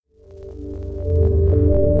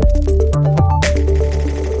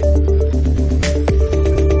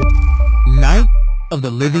of the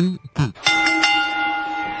Living Geek.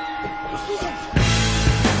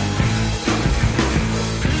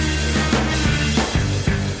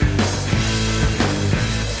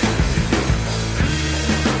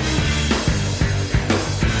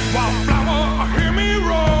 Wildflower, hear me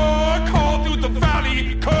roar, call through the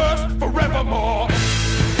valley, curse forevermore.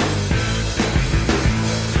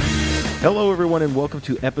 Hello, everyone, and welcome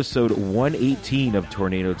to episode 118 of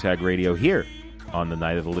Tornado Tag Radio here on the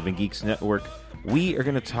Night of the Living Geeks Network. We are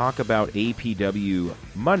going to talk about APW,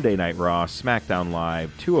 Monday Night Raw, SmackDown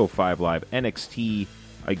Live, 205 Live, NXT.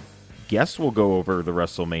 I guess we'll go over the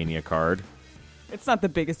WrestleMania card. It's not the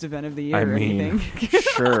biggest event of the year I or mean, anything.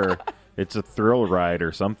 sure, it's a thrill ride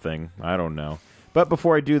or something. I don't know. But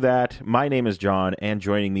before I do that, my name is John, and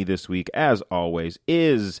joining me this week, as always,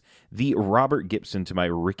 is the Robert Gibson to my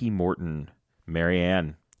Ricky Morton,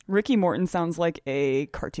 Marianne. Ricky Morton sounds like a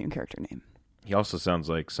cartoon character name. He also sounds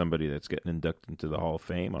like somebody that's getting inducted into the Hall of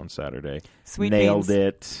Fame on Saturday. Sweet Nailed beans.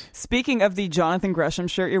 it. Speaking of the Jonathan Gresham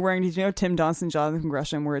shirt you're wearing, did you know Tim Donst and Jonathan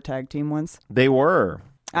Gresham were a tag team once? They were.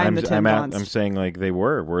 I'm the Tim Donst. I'm saying like they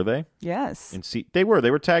were they? Yes. They were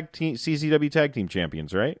CZW tag team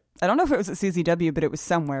champions, right? I don't know if it was at CZW, but it was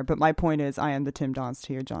somewhere. But my point is, I am the Tim Donst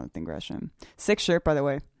here, Jonathan Gresham. Sick shirt, by the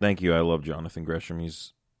way. Thank you. I love Jonathan Gresham.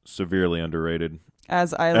 He's severely underrated.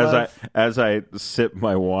 As I sip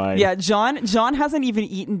my wine. Yeah, John hasn't even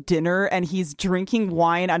eaten dinner, and he's drinking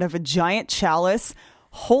wine out of a giant chalice,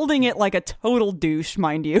 holding it like a total douche,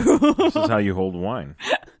 mind you. This is how you hold wine.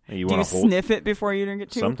 Do you sniff it before you drink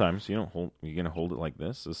it too? Sometimes you don't hold. You're gonna hold it like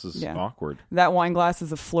this. This is awkward. That wine glass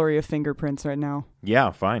is a flurry of fingerprints right now.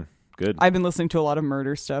 Yeah, fine, good. I've been listening to a lot of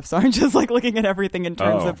murder stuff, so I'm just like looking at everything in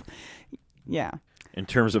terms of, in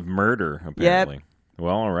terms of murder, apparently. Yep.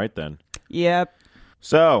 Well, all right then. Yep.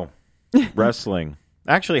 So, wrestling.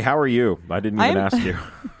 Actually, how are you? I didn't even ask you.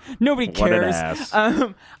 Nobody cares. What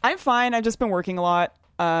an ass. I'm fine. I've just been working a lot.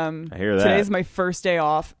 I hear that. Today's my first day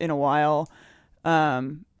off in a while.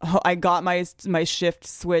 I got my shift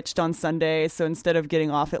switched on Sunday, so instead of getting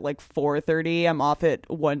off at like 4:30, I'm off at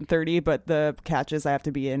 1:30, but the catch is I have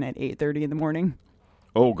to be in at 8:30 in the morning.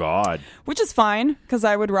 Oh, God. Which is fine, because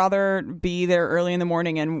I would rather be there early in the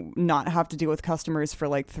morning and not have to deal with customers for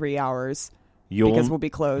like 3 hours because we'll be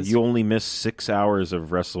closed. You only miss 6 hours of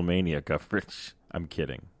WrestleMania coverage. I'm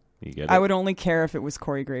kidding. You get it? I would only care if it was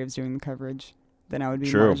Corey Graves doing the coverage. Then I would be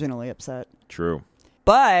marginally upset. True.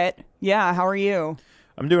 But, yeah, how are you?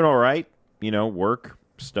 I'm doing all right. You know, work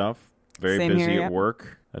stuff. Very Same busy here, at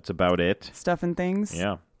work. That's about it. Stuff and things?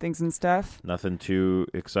 Yeah. Things and stuff? Nothing too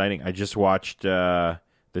exciting. I just watched the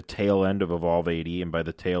tail end of Evolve 80, and by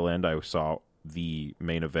the tail end, I saw the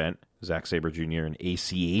main event, Zack Sabre Jr. and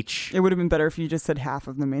ACH. It would have been better if you just said half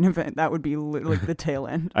of the main event. That would be like the tail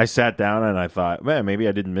end. I sat down and I thought, man, maybe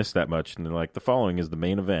I didn't miss that much. And they're like, the following is the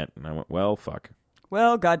main event. And I went, well, fuck.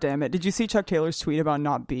 Well, goddamn it. Did you see Chuck Taylor's tweet about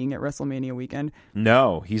not being at WrestleMania weekend?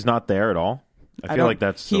 No, he's not there at all. I feel like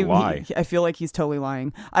that's a lie. I feel like he's totally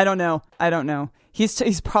lying. I don't know.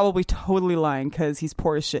 He's probably totally lying because he's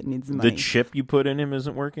poor as shit and needs the money. The chip you put in him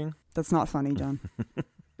isn't working? That's not funny, John.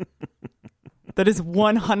 That is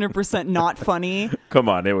 100% not funny. Come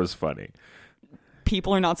on, it was funny.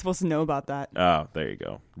 People are not supposed to know about that. Oh, there you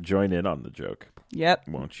go. Join in on the joke. Yep.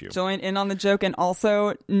 Won't you? Join in on the joke, and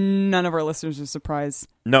also, none of our listeners are surprised.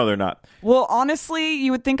 No, they're not. Well, honestly,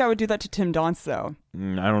 you would think I would do that to Tim Donst, though. I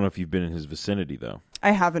don't know if you've been in his vicinity, though.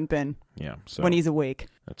 I haven't been. Yeah. So when he's awake.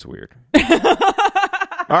 That's weird.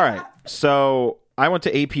 All right. So I went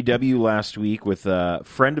to APW last week with a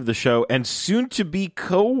friend of the show and soon-to-be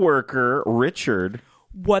co-worker, Richard.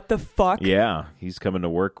 What the fuck? Yeah, he's coming to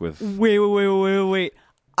work with... Wait.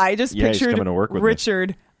 I just pictured he's coming to work with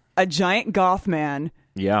Richard, a giant goth man,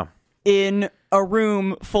 in a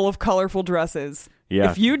room full of colorful dresses.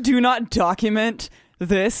 Yeah. If you do not document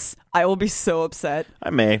this, I will be so upset. I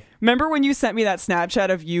may. Remember when you sent me that Snapchat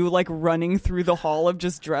of you like running through the hall of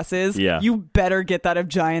just dresses? Yeah. You better get that of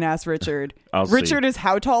giant ass Richard. Richard is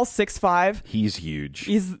how tall? 6'5"? He's huge.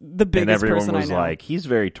 He's the biggest person I know. And everyone was like, he's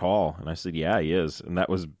very tall. And I said, yeah, he is. And that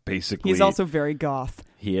was basically... He's also very goth.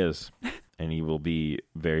 He is. And he will be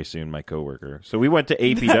very soon my coworker. So we went to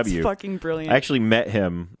APW. That's fucking brilliant. I actually met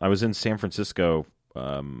him. I was in San Francisco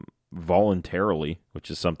voluntarily, which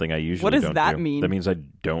is something I usually don't do. What does that mean? That means I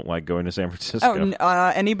don't like going to San Francisco.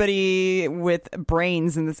 Anybody with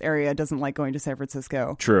brains in this area doesn't like going to San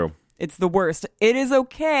Francisco. True. It's the worst. It is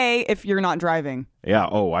okay if you're not driving. Yeah.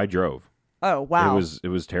 Oh, I drove. Oh, wow. It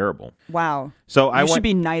was terrible. Wow. So you should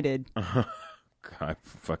be knighted. I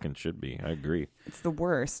fucking should be. I agree. It's the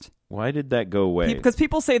worst. Why did that go away? Because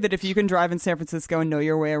people say that if you can drive in San Francisco and know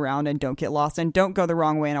your way around and don't get lost and don't go the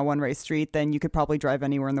wrong way on a one-way street, then you could probably drive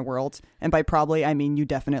anywhere in the world. And by probably, I mean you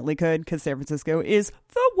definitely could, because San Francisco is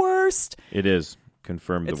the worst. It is.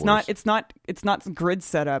 Confirmed the worst. It's not grid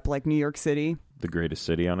set up like New York City. The greatest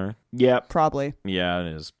city on earth? Yep. Probably. Yeah,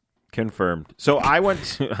 it is. Confirmed. So I went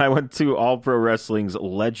to All Pro Wrestling's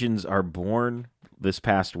Legends Are Born this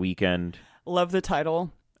past weekend. Love the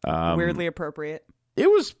title. Weirdly appropriate. It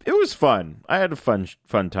was fun. I had a fun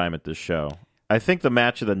time at this show. I think the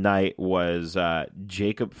match of the night was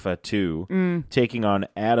Jacob Fatu taking on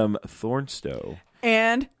Adam Thornstowe.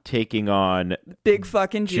 And taking on big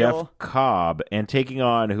fucking deal. Jeff Cobb and taking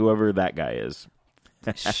on whoever that guy is.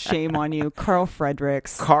 Shame on you, Carl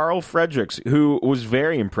Fredericks. Carl Fredericks, who was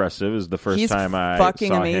very impressive, is the first time I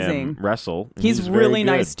saw him wrestle. He's really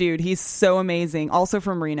nice dude. He's so amazing. Also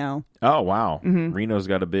from Reno. Oh wow, Reno's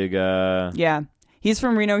got a big. Yeah, he's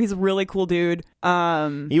from Reno. He's a really cool dude.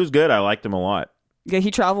 He was good. I liked him a lot. Yeah,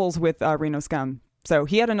 he travels with Reno Scum, so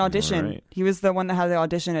he had an audition. Right. He was the one that had the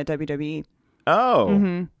audition at WWE.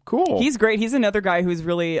 Oh, cool. He's great. He's another guy who's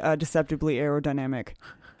really deceptively aerodynamic.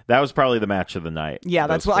 That was probably the match of the night. Yeah,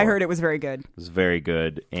 that's what I heard. It was very good. It was very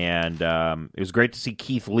good. And it was great to see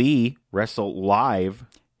Keith Lee wrestle live.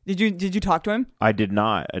 Did you talk to him? I did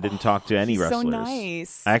not. I didn't talk to any wrestlers. So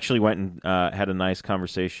nice. I actually went and had a nice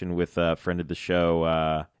conversation with a friend of the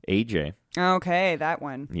show, AJ. Okay, that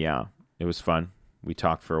one. Yeah, it was fun. We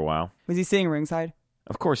talked for a while. Was he sitting ringside?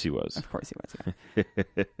 Of course he was. Of course he was, yeah.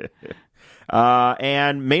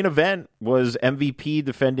 And main event was MVP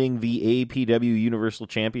defending the APW Universal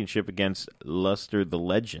Championship against Luster the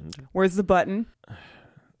Legend. Where's the button?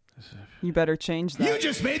 You better change that. You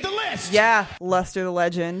just made the list! Yeah, Luster the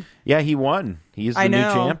Legend. Yeah, he won. He's the new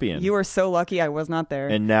champion. You were so lucky I was not there.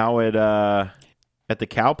 And now at the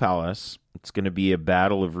Cow Palace, it's going to be a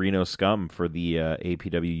battle of Reno Scum for the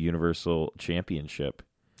APW Universal Championship.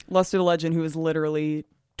 Luster the Legend, who is literally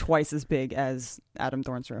twice as big as Adam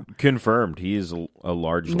Thornstowe. Confirmed. He is a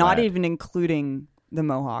large Not lad. even including the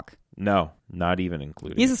Mohawk. No, not even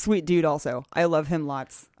including. He's a sweet dude also. I love him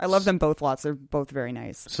lots. I love them both lots. They're both very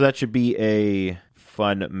nice. So that should be a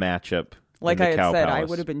fun matchup. Like I had Cow said, Palace. I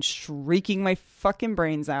would have been shrieking my fucking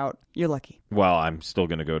brains out. You're lucky. Well, I'm still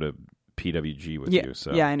going to go to PWG with you.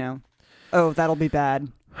 So yeah, I know. Oh, that'll be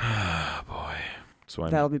bad. Boy. So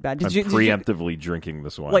that'll be bad. I'm preemptively drinking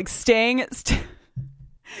this wine. Like staying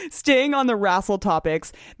on the wrestle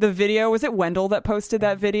topics. The video, was it Wendell that posted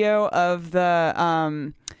that video of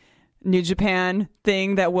the New Japan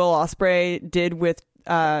thing that Will Ospreay did with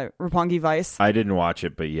Roppongi Vice? I didn't watch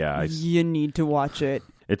it, but yeah. You need to watch it.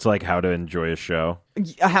 It's like how to enjoy a show.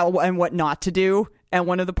 How and what not to do. And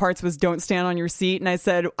one of the parts was don't stand on your seat. And I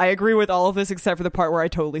said, I agree with all of this except for the part where I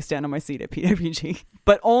totally stand on my seat at PWG.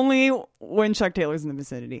 But only when Chuck Taylor's in the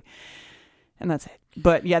vicinity. And that's it.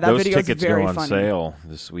 But yeah, that video is very funny. Those tickets go on sale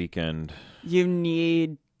this weekend. You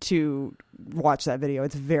need to watch that video.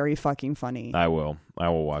 It's very fucking funny. I will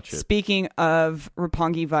watch it. Speaking of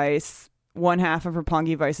Roppongi Vice, one half of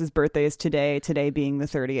Roppongi Vice's birthday is today being the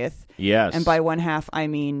 30th. Yes. And by one half, I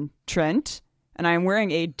mean Trent. And I'm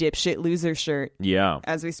wearing a dipshit loser shirt. Yeah.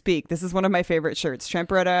 As we speak. This is one of my favorite shirts. Trent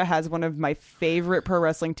Beretta has one of my favorite pro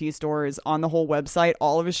wrestling tee stores on the whole website.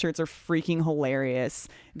 All of his shirts are freaking hilarious.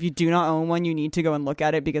 If you do not own one, you need to go and look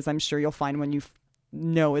at it because I'm sure you'll find one you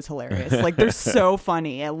know is hilarious. Like, they're so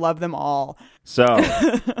funny. I love them all. So,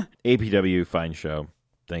 APW, fine show.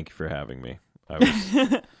 Thank you for having me.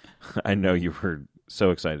 I know you were so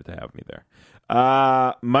excited to have me there.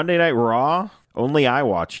 Monday Night Raw. Only I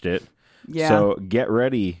watched it. Yeah. So get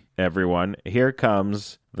ready, everyone. Here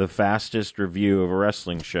comes the fastest review of a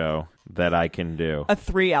wrestling show that I can do. A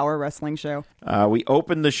 3-hour wrestling show. We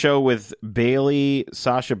opened the show with Bayley,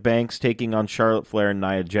 Sasha Banks taking on Charlotte Flair and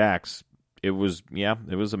Nia Jax. It was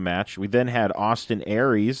a match. We then had Austin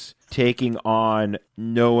Aries taking on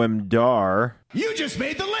Noam Dar. You just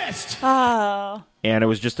made the list! Oh. And it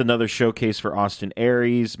was just another showcase for Austin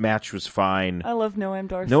Aries. Match was fine. I love Noam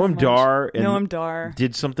Dar Noam Dar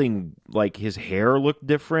did something like his hair looked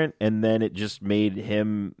different, and then it just made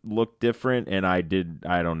him look different, and I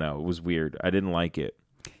don't know. It was weird. I didn't like it.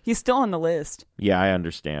 He's still on the list. Yeah, I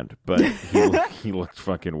understand, but he looked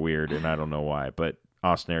fucking weird, and I don't know why, but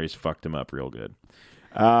Austin Aries fucked him up real good.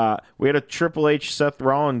 We had a Triple H Seth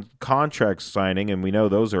Rollins contract signing, and we know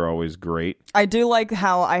those are always great. I do like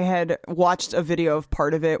how I had watched a video of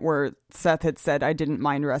part of it where Seth had said, I didn't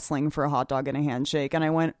mind wrestling for a hot dog and a handshake. And I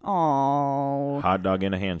went, oh. Hot dog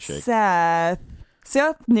and a handshake. Seth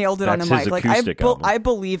nailed it on the mic. Like, I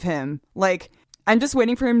believe him. Like, I'm just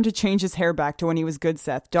waiting for him to change his hair back to when he was good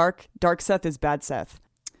Seth. Dark Seth is bad Seth.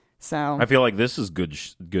 So I feel like this is good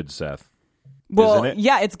Seth. well, isn't it?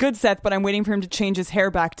 yeah, it's good Seth, but I'm waiting for him to change his hair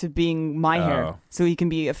back to being my hair, so he can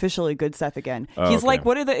be officially good Seth again. He's okay. like,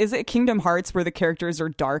 is it Kingdom Hearts where the characters are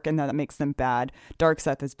dark and that makes them bad? Dark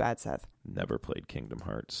Seth is bad Seth. Never played Kingdom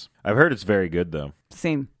Hearts. I've heard it's very good though.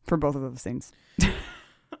 Same for both of those things.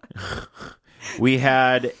 We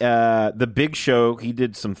had the Big Show. He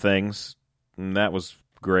did some things, and that was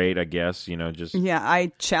great, I guess. Just Yeah,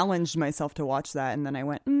 I challenged myself to watch that, and then I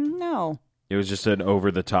went, no. it was just an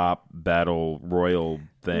over-the-top battle royal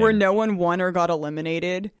thing. Where no one won or got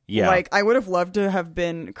eliminated. Yeah. Like, I would have loved to have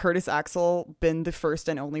been Curtis Axel, been the first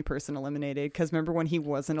and only person eliminated. Because remember when he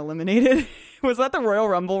wasn't eliminated? Was that the Royal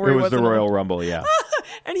Rumble? Where It he was the wasn't Royal Rumble, yeah.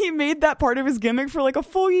 And he made that part of his gimmick for like a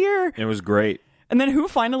full year. It was great. And then who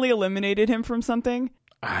finally eliminated him from something?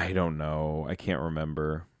 I don't know. I can't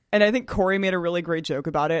remember. And I think Corey made a really great joke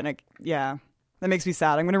about it. And that makes me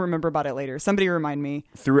sad. I'm going to remember about it later. Somebody remind me.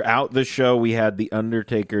 Throughout the show, we had The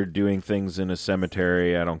Undertaker doing things in a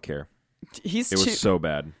cemetery. I don't care. It was so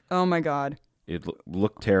bad. Oh my God. It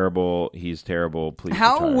looked terrible. He's terrible. Please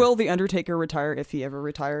How retire. will The Undertaker retire if he ever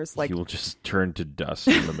retires? Like, He will just turn to dust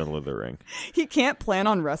in the middle of the ring. he can't plan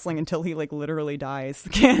on wrestling until he like literally dies,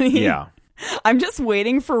 can he? Yeah. I'm just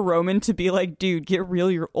waiting for Roman to be like, dude, get real,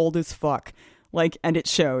 you're old as fuck. Like, and it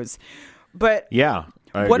shows. But Yeah.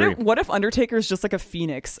 I what agree. if Undertaker is just like a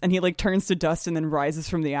phoenix and he like turns to dust and then rises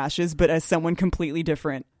from the ashes, but as someone completely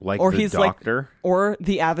different, Like or the he's Doctor? like, or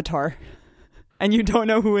the Avatar, and you don't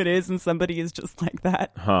know who it is, and somebody is just like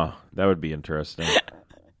that Huh. That would be interesting.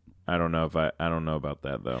 I don't know about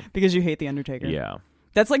that though. because you hate the Undertaker. Yeah.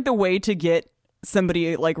 That's like the way to get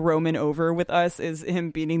somebody like Roman over with us is him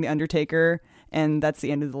beating the Undertaker, and that's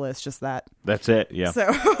the end of the list. Just that. That's it. Yeah.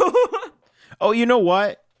 So Oh, you know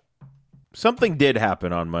what? Something did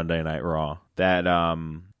happen on Monday Night Raw that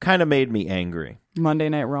kind of made me angry. Monday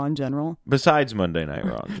Night Raw in general. Besides Monday Night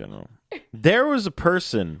Raw in general. There was a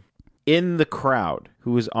person in the crowd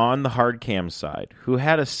who was on the hard cam side who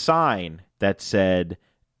had a sign that said,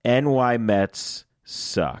 NY Mets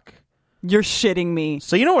suck. You're shitting me.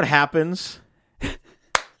 So you know what happens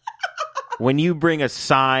when you bring a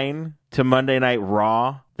sign to Monday Night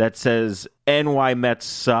Raw that says NY Mets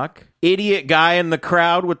suck? Idiot guy in the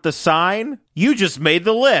crowd with the sign, you just made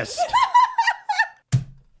the list.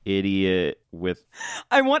 Idiot with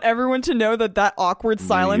I want everyone to know that awkward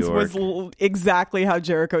silence York was exactly how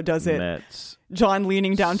Jericho does it. Mets John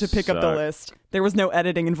leaning down to pick up the suck. list. There was no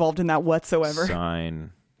editing involved in that whatsoever.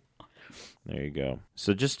 sign. There you go.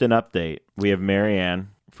 So just an update. We have Marianne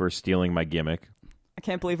for stealing my gimmick I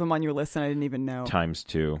can't believe I'm on your list and I didn't even know.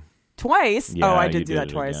 ×2. Twice? Yeah, Oh, I you did do that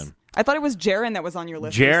did it twice. again. I thought it was Jaren that was on your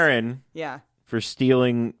list. Jaren Yeah. for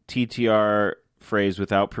stealing TTR phrase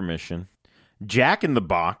without permission. Jack in the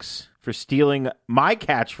Box for stealing my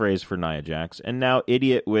catchphrase for Nia Jax. And now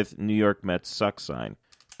Idiot with New York Mets suck sign.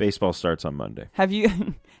 Baseball starts on Monday. Have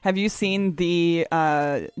you seen the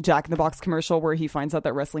Jack in the Box commercial where he finds out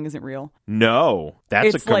that wrestling isn't real? No,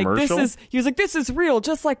 that's It's a commercial. like he was like, this is real,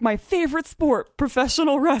 just like my favorite sport,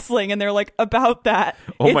 professional wrestling. And they're like, about that.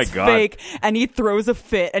 Oh it's my God. fake. And he throws a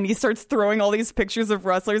fit and he starts throwing all these pictures of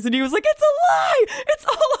wrestlers and he was like, it's a lie. It's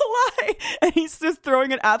all a lie. And he's just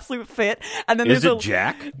throwing an absolute fit. And then Is there's it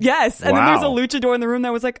Jack? Yes. And then there's a Wow. luchador in the room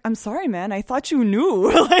that was like, I'm sorry, man. I thought you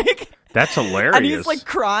knew. Like, That's hilarious. and he's like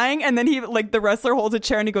crying. And then he like the wrestler holds a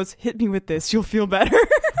chair and he goes, hit me with this. You'll feel better.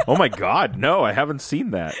 Oh my God, no, I haven't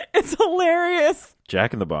seen that. It's hilarious.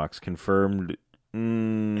 Jack in the Box confirmed.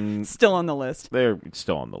 Still on the list. They're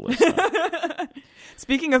still on the list.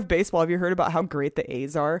 Speaking of baseball, have you heard about how great the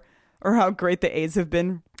A's are, or how great the A's have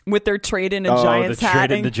been with their trade in a Giants the hat?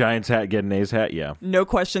 trade in and the Giants hat, get an A's hat. Yeah, no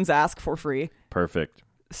questions asked for free. perfect.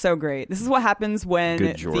 So great. This is what happens when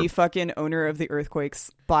Good job. the fucking owner of the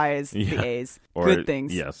Earthquakes buys Yeah. the A's. Or- Good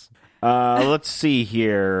things. Yes. Let's see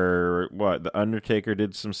here. What, the Undertaker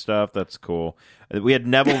did some stuff. That's cool. We had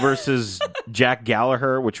Neville versus Jack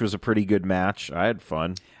Gallagher, which was a pretty good match. I had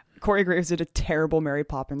fun. Corey Graves did a terrible Mary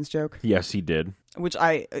Poppins joke, Yes, he did. which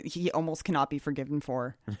he almost cannot be forgiven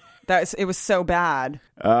for. It was so bad.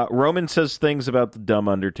 Roman says things about the dumb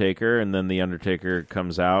Undertaker, and then the Undertaker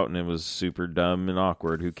comes out, and it was super dumb and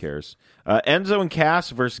awkward. Who cares? Enzo and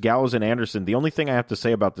Cass versus Gallows and Anderson. The only thing I have to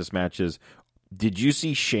say about this match is, did you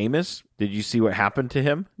see Sheamus? Did you see what happened to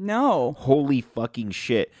him? No. Holy fucking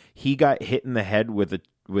shit. He got hit in the head with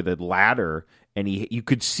a ladder, and you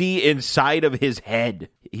could see inside of his head.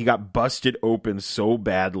 He got busted open so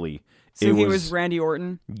badly. So he was Randy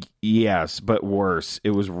Orton. Yes, but worse.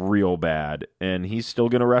 It was real bad. And he's still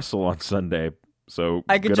going to wrestle on Sunday. So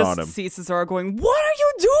I could good on him. just see Cesaro going, "What are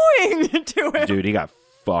you doing?" to him. Dude, he got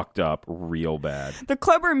fucked up real bad. The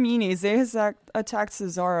Kleber meanies, they attacked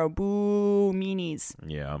Cesaro. Boo, meanies.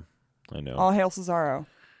 Yeah, I know. All hail Cesaro.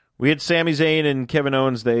 We had Sami Zayn and Kevin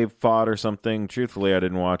Owens. They fought or something. Truthfully, I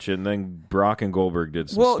didn't watch it. And then Brock and Goldberg did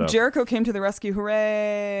some stuff. Jericho came to the rescue.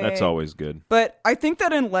 Hooray. That's always good. But I think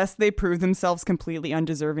that unless they prove themselves completely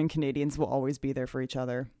undeserving, Canadians will always be there for each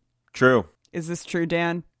other. True. Is this true,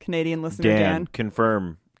 Dan? Canadian listener Dan?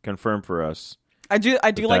 Confirm for us. I do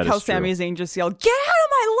like how Sami Zayn just yelled, "Get out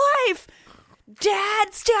of my life!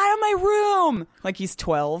 Dad, stay out of my room!" Like he's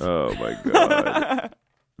 12. Oh my God.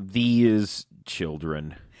 These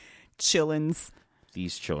children. Chillins.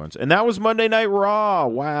 These children. And that was Monday Night Raw.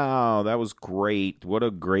 Wow, that was great. What a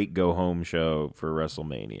great go-home show for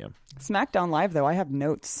WrestleMania. SmackDown Live, though, I have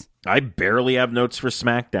notes. I barely have notes for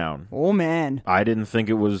SmackDown. Oh, man. I didn't think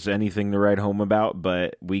it was anything to write home about,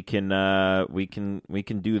 but we can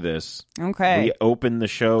do this. Okay. We open the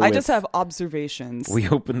show. I just have observations. We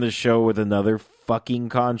opened the show with another fucking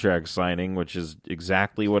contract signing, which is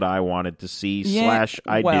exactly what I wanted to see.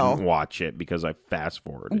 I didn't watch it because I fast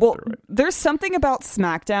forwarded through it. There's something about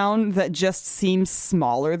SmackDown that just seems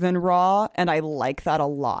smaller than Raw, and I like that a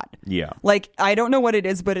lot. Yeah. Like, I don't know what it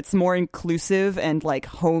is, but it's more inclusive and like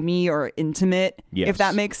homey or intimate, if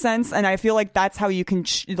that makes sense. And I feel like that's how you can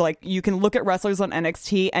you can look at wrestlers on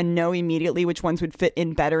NXT and know immediately which ones would fit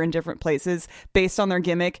in better in different places based on their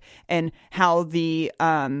gimmick and how the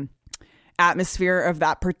atmosphere of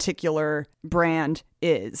that particular brand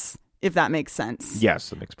is, if that makes sense. Yes,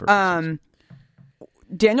 that makes perfect sense.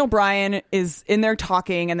 Daniel Bryan is in there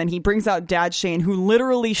talking, and then he brings out Dad Shane, who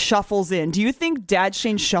literally shuffles in. Do you think Dad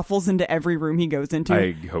Shane shuffles into every room he goes into?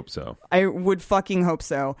 I hope so. I would fucking hope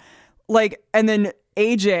so. Like, and then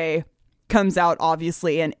AJ comes out,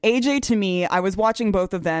 obviously. And AJ, to me, I was watching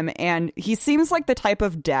both of them, and he seems like the type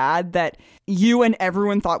of dad that you and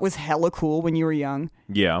everyone thought was hella cool when you were young.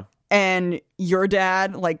 Yeah. And your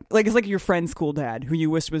dad, like it's like your friend's cool dad who you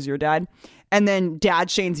wished was your dad. And then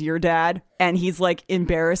Dad Shane's your dad, and he's like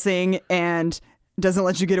embarrassing and doesn't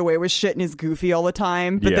let you get away with shit and is goofy all the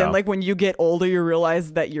time. But then like when you get older, you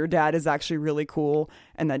realize that your dad is actually really cool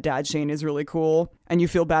and that Dad Shane is really cool, and you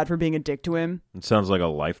feel bad for being a dick to him. It sounds like a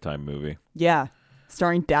Lifetime movie. Yeah.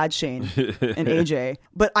 Starring Dad Shane and AJ.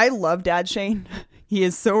 But I love Dad Shane. He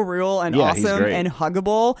is so real and awesome and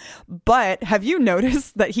huggable. But have you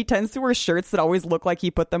noticed that he tends to wear shirts that always look like he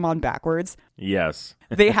put them on backwards? Yes.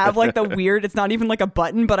 They have like the weird, it's not even like a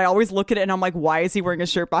button, but I always look at it and I'm like, why is he wearing a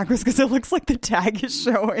shirt backwards? Because it looks like the tag is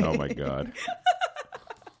showing. Oh my God.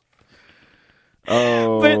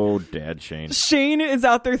 Oh, Dad Shane. Shane is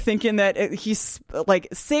out there thinking that he's like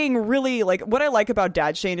saying really like what I like about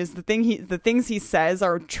Dad Shane is the things he says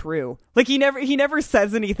are true. Like he never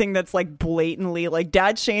says anything that's like blatantly like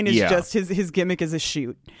Dad Shane is just his gimmick is a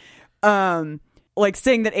shoot. Like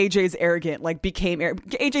saying that AJ is arrogant, like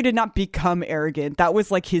AJ did not become arrogant. That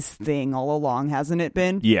was like his thing all along, hasn't it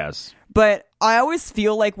been? Yes. But I always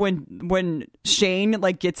feel like when Shane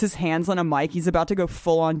like gets his hands on a mic, he's about to go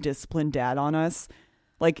full on disciplined dad on us,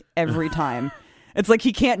 like every time. It's like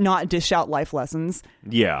he can't not dish out life lessons.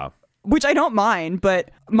 Yeah. Which I don't mind,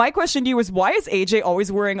 but my question to you is, why is AJ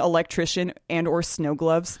always wearing electrician and or snow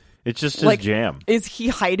gloves? It's just his jam. Is he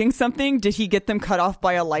hiding something? Did he get them cut off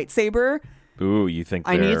by a lightsaber? Ooh, you think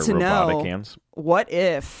they're I need to robotic know. hands? What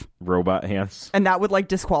if? Robot hands? And that would like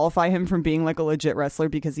disqualify him from being like a legit wrestler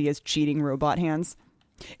because he has cheating robot hands.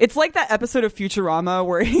 It's like that episode of Futurama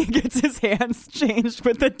where he gets his hands changed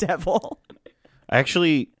with the devil.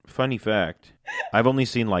 Actually, funny fact, I've only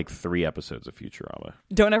seen like 3 episodes of Futurama.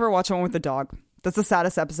 Don't ever watch one with the dog. That's the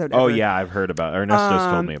saddest episode ever. Oh, yeah, I've heard about it.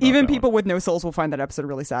 Ernesto's told me about it. Even people with no souls will find that episode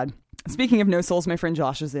really sad. Speaking of no souls, my friend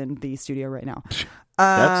Josh is in the studio right now.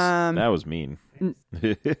 That was mean.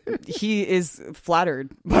 He is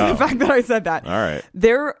flattered by the fact that I said that. All right.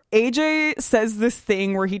 AJ says this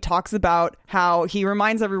thing where he talks about how he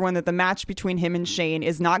reminds everyone that the match between him and Shane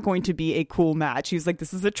is not going to be a cool match. He's like,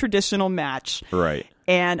 this is a traditional match. Right.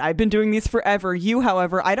 And I've been doing these forever. You,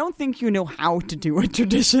 however, I don't think you know how to do a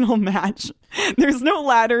traditional match. There's no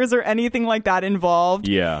ladders or anything like that involved.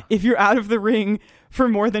 Yeah. If you're out of the ring for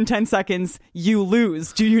more than 10 seconds, you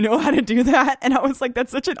lose. Do you know how to do that? And I was like,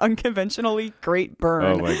 that's such an unconventionally great burn.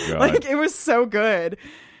 Oh my God. Like, it was so good.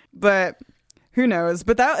 But who knows?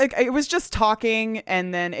 But that, like, it was just talking.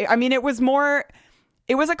 And then, it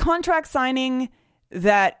was a contract signing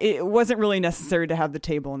that it wasn't really necessary to have the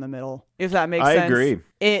table in the middle, if that makes sense. I agree.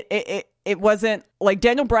 It wasn't like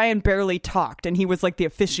Daniel Bryan barely talked and he was like the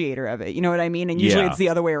officiator of it. You know what I mean? And usually it's the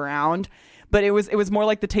other way around. But it was more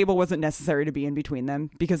like the table wasn't necessary to be in between them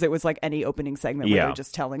because it was like any opening segment where they're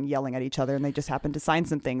just yelling at each other, and they just happened to sign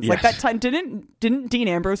some things. Like that time, didn't Dean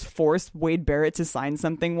Ambrose force Wade Barrett to sign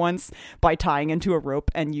something once by tying into a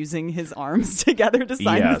rope and using his arms together to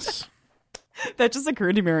sign? Yes. That just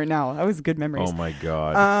occurred to me right now. That was good memories. Oh my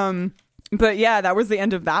God. But yeah, that was the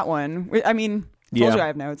end of that one. I mean, told you I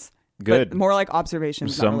have notes. Good. But more like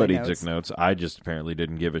observations. Somebody not really took notes. I just apparently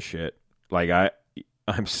didn't give a shit. Like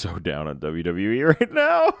I'm so down on WWE right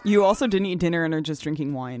now. You also didn't eat dinner and are just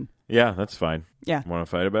drinking wine. Yeah, that's fine. Yeah. Want to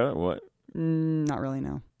fight about it? What? Not really.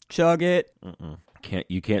 No. Chug it.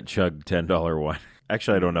 You can't chug $10 wine.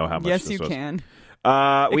 Actually, I don't know how much. Yes, this you was. can.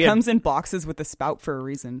 It comes in boxes with a spout for a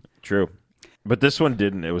reason. True. But this one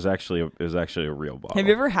didn't. It was actually a real bottle. Have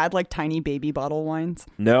you ever had like tiny baby bottle wines?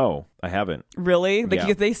 No, I haven't. Really? Like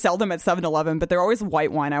Yeah. they sell them at 7-Eleven, but they're always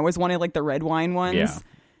white wine. I always wanted like the red wine ones. Yeah,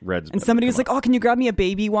 red's. And somebody was like, "Oh, can you grab me a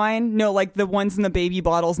baby wine?" No, like the ones in the baby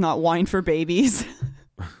bottles, not wine for babies.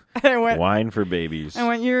 And I went, wine for babies. I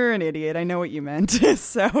went, "You're an idiot. I know what you meant."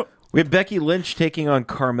 So we have Becky Lynch taking on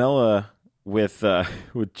Carmella with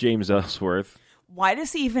James Ellsworth. why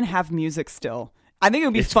does he even have music still? I think it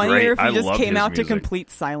would be It's funnier great. if he I just love came his out music. to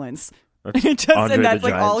complete silence. That's And that's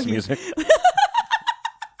like all he. music.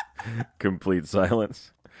 Complete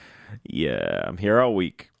silence. Yeah, I'm here all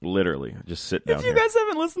week. Literally, just sit down If you here. guys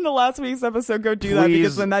haven't listened to last week's episode, go do that Please-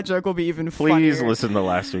 because then that joke will be even funnier. Please listen to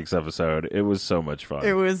last week's episode. It was so much fun.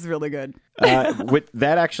 It was really good.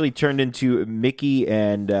 That actually turned into Mickey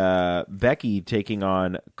and Becky taking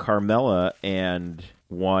on Carmella and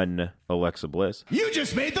one Alexa Bliss. You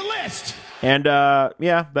just made the list. And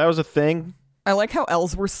yeah, that was a thing. I like how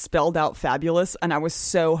Ellsworth spelled out fabulous, and I was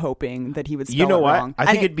so hoping that he would spell You know it what? wrong. I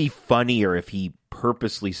think And it'd be funnier if he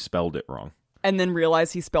purposely spelled it wrong. and then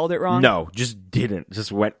realized he spelled it wrong. No, just didn't.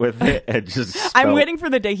 Just went with it and just I'm spelled- waiting for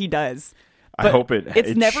the day he does. I hope it It's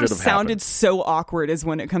it never should have sounded happened. so awkward as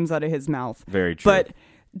when it comes out of his mouth. Very true. But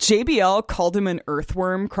JBL called him an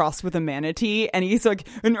earthworm crossed with a manatee, and he's like,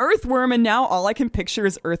 an earthworm, and now all I can picture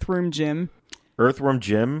is Earthworm Jim. Earthworm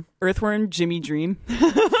Jim, Earthworm Jimmy Dream.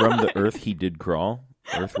 from the earth he did crawl.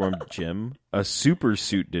 Earthworm Jim. A super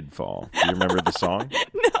suit did fall. Do you remember the song?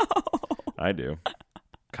 No. I do.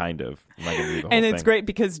 Kind of. I'm not gonna read the whole And it's thing. great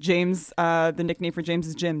because James, the nickname for James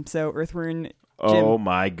is Jim, so Earthworm Jim. Oh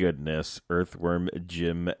my goodness. Earthworm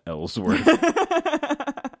Jim Ellsworth.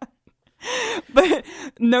 But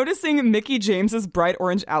noticing Mickey James's bright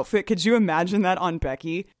orange outfit, could you imagine that on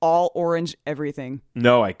Becky? All orange everything.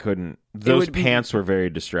 No, I couldn't. Those would be- pants were very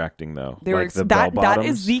distracting though. They were like the that bell that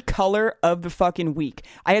bottoms. is the color of the fucking week.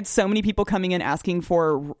 I had so many people coming in asking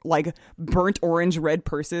for like burnt orange red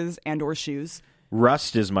purses and or shoes.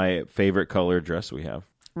 Rust is my favorite color dress we have.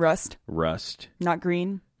 Rust, Rust. not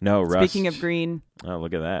green. No, rust. Speaking of green, Oh,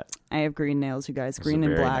 look at that. I have green nails, you guys. Those Green are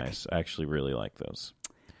and very black. Nice. I actually really like those.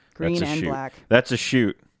 Green That's a and shoot. black. That's a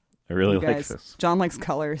shoot. I really You like guys, this. John likes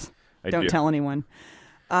colors. I Don't do. tell anyone.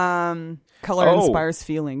 Color Oh. inspires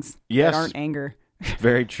feelings Yes. that aren't anger.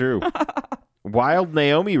 Very true. Wild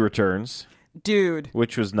Naomi returns, Dude,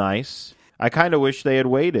 which was nice. I kind of wish they had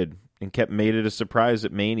waited and made it a surprise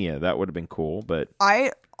at Mania. That would have been cool, but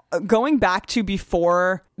going back to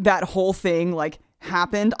before that whole thing like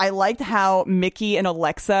happened, I liked how Mickey and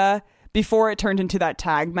Alexa, before it turned into that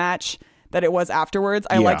tag match that it was afterwards,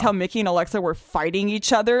 I Yeah. liked how Mickey and Alexa were fighting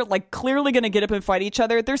each other, like clearly going to get up and fight each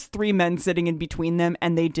other. There's 3 men sitting in between them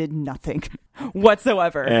and they did nothing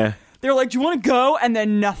whatsoever. They're like, do you want to go? And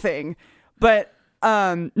then nothing. But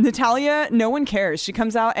Natalia, no one cares. She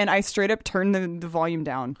comes out and I straight up turned the volume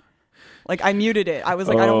down. Like I muted it. I was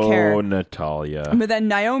like, I don't care. Oh, Natalia. But then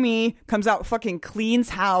Naomi comes out, fucking cleans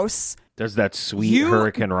house. Does that sweet You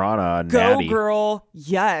Hurricane Rana on Go, Natty. girl.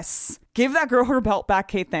 Yes. Give that girl her belt back,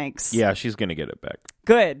 Kate. Thanks. Yeah, she's going to get it back.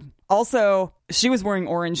 Good. Also, she was wearing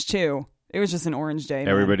orange too. It was just an orange day. man.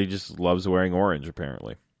 Everybody just loves wearing orange,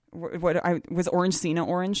 apparently. Was Orange Cena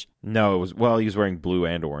orange? No, it was, well, he was wearing blue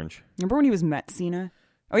and orange. Remember when he was Met Cena?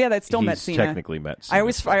 Oh yeah, that's still Met He's Cena. technically Met Cena.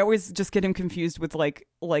 I always just get him confused with like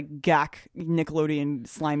Gak Nickelodeon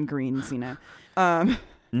slime green Cena.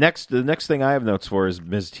 The next thing I have notes for is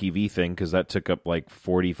Ms. TV thing, because that took up like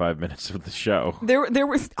 45 minutes of the show. There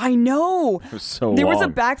was, I know. It was so There long. was a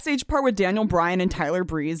backstage part with Daniel Bryan and Tyler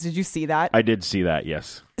Breeze. Did you see that? I did see that,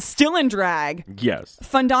 yes. Still in drag. Yes.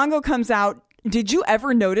 Fandango comes out. Did you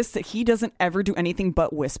ever notice that he doesn't ever do anything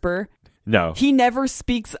but whisper? No. He never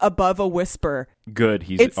speaks above a whisper. Good.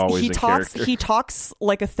 He's always he a talks character. he talks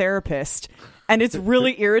like a therapist, and it's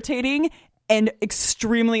really irritating and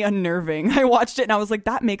extremely unnerving. I watched it and I was like,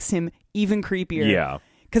 that makes him even creepier. Yeah.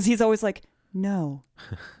 Because he's always like, no.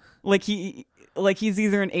 Like like he's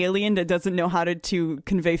either an alien that doesn't know how to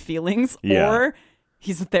convey feelings, Yeah. or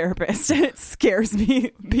he's a therapist. And it scares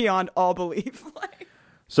me beyond all belief.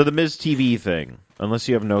 So the Miz TV thing, unless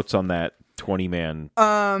you have notes on that 20-man,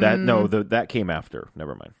 that came after.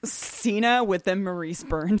 Never mind. Cena with them Maurice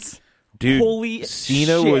Burns. Dude, Holy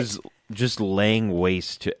Cena shit. was just laying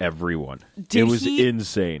waste to everyone. Did it was he-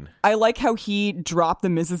 insane. I like how he dropped the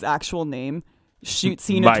Miz's actual name. Shoot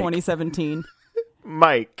Cena Mike. 2017.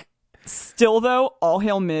 Mike. Still though, all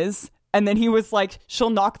hail Miz. And then he was like, she'll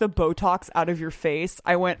knock the Botox out of your face.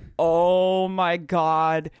 I went, oh my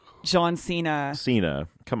God, John Cena. Cena.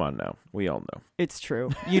 Come on now. We all know. It's true.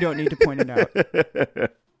 You don't need to point it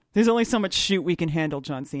out. There's only so much shoot we can handle,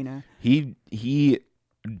 John Cena. He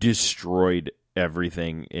destroyed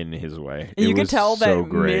everything in his way. And you It could was tell so that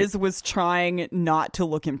great. Miz was trying not to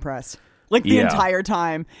look impressed. Like the Yeah. entire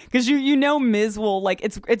time. Because you know Miz will, like,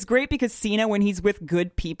 it's great because Cena, when he's with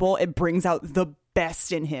good people, it brings out the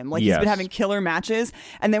best in him. Like, he's Yes. been having killer matches.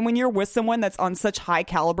 And then when you're with someone that's on such high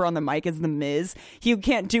caliber on the mic as the Miz, he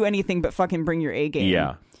can't do anything but fucking bring your A game.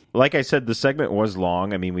 Yeah. Like I said, the segment was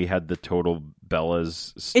long. I mean, we had the Total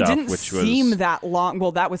Bellas stuff, It didn't which seem was... that long.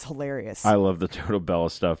 Well, that was hilarious. I love the Total Bella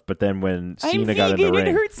stuff. But then when I'm Cena got in vegan, the it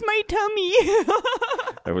ring... hurts my tummy.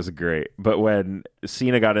 That was great. But when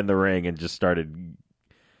Cena got in the ring and just started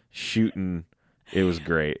shooting, it was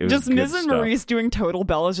great. It was Just good Miz and stuff. Maurice doing Total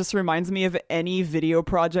Bellas just reminds me of any video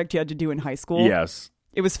project you had to do in high school. Yes.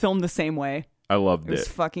 It was filmed the same way. I loved It was it.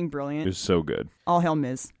 fucking It brilliant. was so good. All hail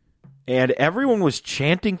Miz. And everyone was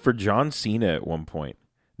chanting for John Cena at one point.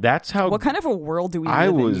 That's how What kind of a world do we I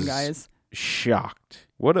live in, was you guys? shocked.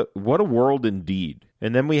 What a world indeed.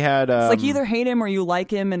 And then we had It's like you either hate him or you like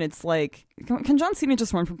him, and it's like, can John Cena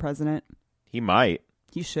just run for president? he might.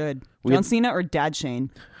 He should. We John had- Cena or Dad Shane?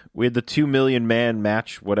 We had the 2 million man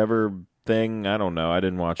match, whatever thing. I don't know. I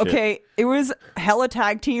didn't watch it. Okay, it was hella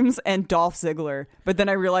tag teams and Dolph Ziggler. But then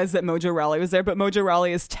I realized that Mojo Rawley was there. But Mojo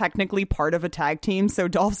Rawley is technically part of a tag team. So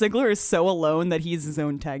Dolph Ziggler is so alone that he's his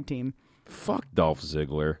own tag team. Fuck Dolph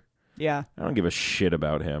Ziggler. Yeah. I don't give a shit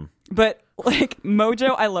about him. But like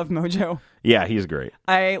Mojo, I love Mojo. Yeah, he's great.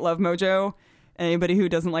 I love Mojo. Anybody who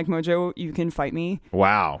doesn't like Mojo, you can fight me.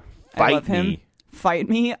 Wow. I Fight love him. me. Fight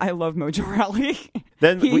me. I love Mojo Rawley.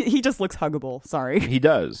 Then he just looks huggable. Sorry. He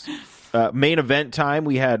does. Main event time,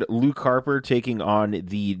 we had Luke Harper taking on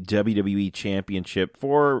the WWE Championship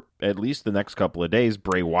for at least the next couple of days.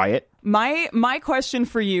 Bray Wyatt. My question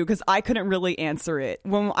for you, because I couldn't really answer it.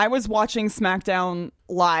 When I was watching SmackDown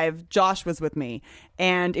Live, Josh was with me,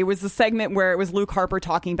 and it was a segment where it was Luke Harper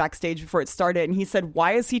talking backstage before it started, and he said,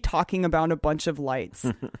 why is he talking about a bunch of lights?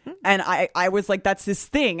 And I was like, that's his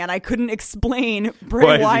thing, and I couldn't explain Bray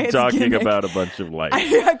Why is Wyatt's he talking gimmick. about a bunch of lights?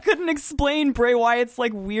 I couldn't explain Bray Wyatt's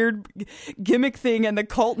like weird gimmick thing and the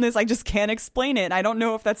cultness. I just can't explain it. I don't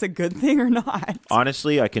know if that's a good thing or not.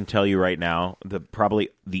 Honestly, I can tell you right now, probably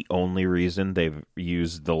the only reason they've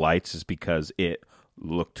used the lights is because it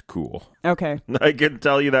looked cool. Okay. I can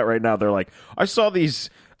tell you that right now. They're like, I saw these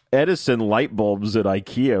Edison light bulbs at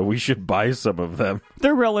IKEA. We should buy some of them.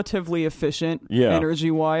 They're relatively efficient, Yeah.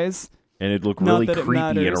 energy-wise. And it looked Not really that it creepy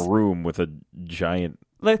in matters. a room with a giant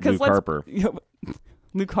Like, 'cause Luke Harper.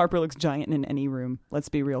 Luke Harper looks giant in any room. Let's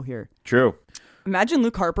be real here. True. Imagine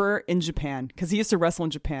Luke Harper in Japan, because he used to wrestle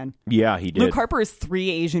in Japan. Yeah, he did. Luke Harper is 3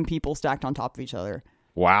 Asian people stacked on top of each other.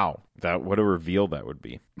 Wow. What a reveal that would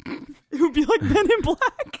be. It would be like Men in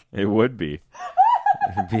Black. It would be.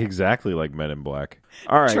 It'd be exactly like Men in Black.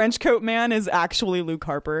 All right. Trenchcoat Man is actually Luke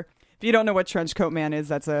Harper. If you don't know what Trenchcoat Man is,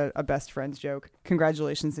 that's a best friends joke.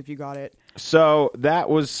 Congratulations if you got it. So that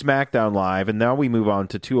was SmackDown Live, and now we move on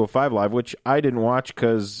to 205 Live, which I didn't watch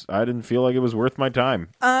because I didn't feel like it was worth my time.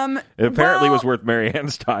 It apparently was worth Mary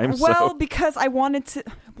Ann's time. Well, So because I wanted to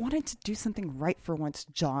do something right for once,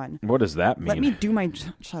 John. what does that mean? Let me do my...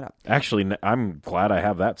 Shut up. Actually, I'm glad I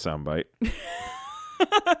have that soundbite.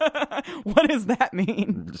 What does that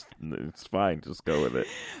mean? It's fine. Just go with it.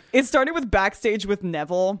 It started with backstage with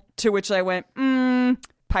Neville, to which I went,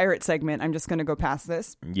 pirate segment. I'm just going to go past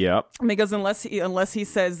this. Yep. Because unless he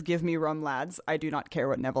says, give me rum, lads, I do not care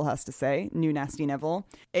what Neville has to say. New Nasty Neville.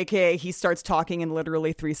 AKA, he starts talking and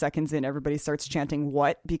literally 3 seconds in, everybody starts chanting,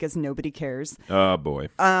 what? Because nobody cares. Oh, boy.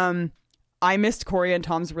 I missed Corey and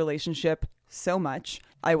Tom's relationship so much.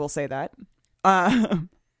 I will say that.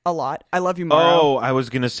 A lot. I love you, Morrow. Oh, I was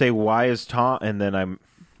going to say, why is Tom? And then I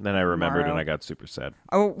remembered Morrow. and I got super sad.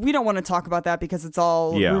 Oh, we don't want to talk about that because it's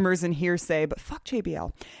all Yeah. rumors and hearsay, but fuck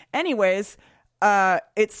JBL. Anyways,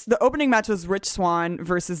 it's the opening match was Rich Swann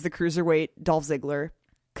versus the cruiserweight Dolph Ziggler,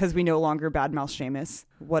 because we no longer badmouth Sheamus.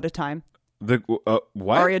 What a time. The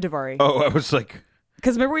what? Arya Davari. Oh, I was like,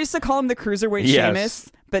 Because remember we used to call him the Cruiserweight Yes.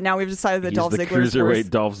 Sheamus, but now we've decided that He's Dolph the Ziggler's cruiserweight worse.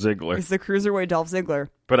 Dolph Ziggler. He's the Cruiserweight Dolph Ziggler.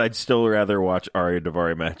 But I'd still rather watch Arya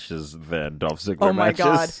Daivari matches than Dolph Ziggler Oh my matches.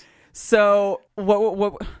 god. So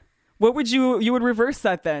what would you would reverse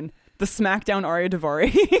that then? The SmackDown Arya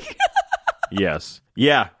Daivari. Yes.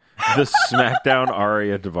 Yeah. The SmackDown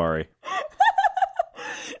Arya Daivari.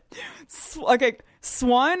 Okay,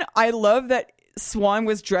 Swan, I love that Swan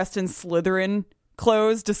was dressed in Slytherin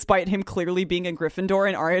clothes despite him clearly being in Gryffindor,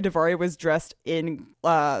 and Arya Daivari was dressed in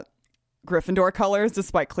Gryffindor colors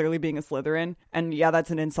despite clearly being a Slytherin. And yeah,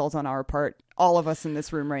 that's an insult on our part, all of us in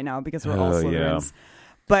this room right now, because we're all Slytherins.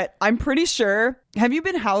 But I'm pretty sure, have you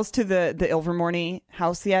been housed to the Ilvermorny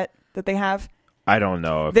house yet that they have? I don't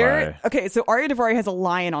know if Okay, so Arya Daivari has a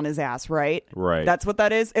lion on his ass, right? Right. That's what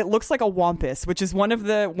that is. It looks like a wampus, which is one of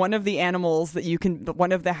the animals that you can,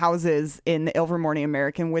 one of the houses in the Ilvermorny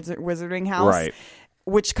American Wizarding House. Right.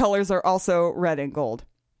 Which colors are also red and gold.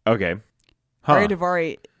 Okay. Huh. Arya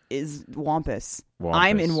Daivari is Wampus.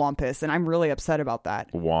 I'm in Wampus, and I'm really upset about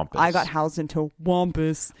that. Wampus. I got housed into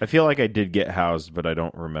Wampus. I feel like I did get housed, but I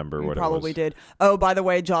don't remember what it was. Probably did. Oh, by the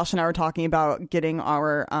way, Josh and I were talking about getting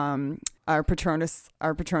our Patronus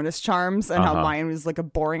charms, and how mine was like a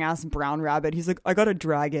boring ass brown rabbit. He's like, I got a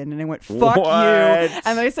dragon, and I went, fuck you. And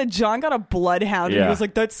then I said, John got a bloodhound, and he was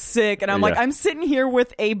like, that's sick. And I'm like, I'm sitting here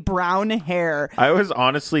with a brown hair. I was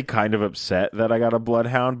honestly kind of upset that I got a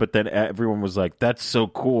bloodhound, but then everyone was like, that's so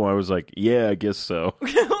cool. I was like, yeah, I guess so.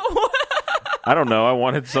 I don't know. I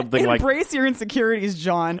wanted something like... Embrace your insecurities,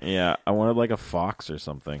 John. Yeah, I wanted like a fox or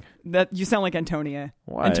something. That you sound like Antonia.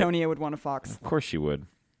 What? Antonia would want a fox. Of course she would.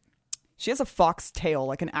 She has a fox tail,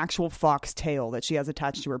 like an actual fox tail that she has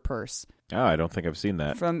attached to her purse. Oh, I don't think I've seen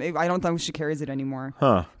that. I don't think she carries it anymore.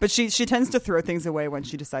 Huh. But she tends to throw things away when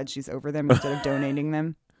she decides she's over them instead of donating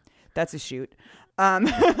them. That's a shoot.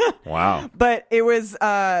 Wow. But it was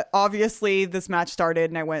obviously this match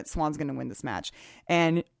started and I went, Swan's going to win this match.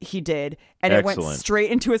 And he did. And Excellent. It went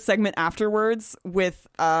straight into a segment afterwards with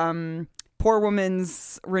poor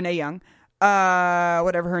woman's Renee Young.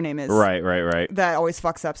 Whatever her name is. Right. That always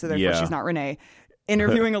fucks up, so therefore she's not Renee.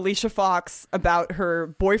 Interviewing Alicia Fox about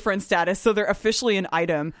her boyfriend status, so they're officially an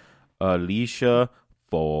item. Alicia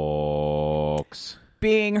Fox.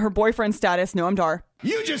 Being her boyfriend status, Noam Dar.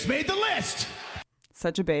 You just made the list.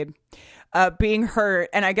 Such a babe. Being hurt,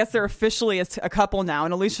 and I guess they're officially a couple now,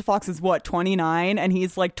 and Alicia Fox is what, 29, and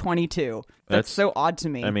he's like 22. That's so odd to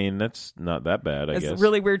me. I mean, that's not that bad, I guess. It's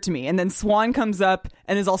really weird to me. And then Swan comes up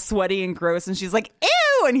and is all sweaty and gross, and she's like,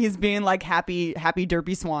 ew! And he's being like happy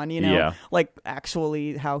derpy Swan, you know? Yeah. Like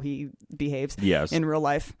actually how he behaves in real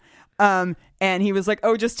life. And he was like,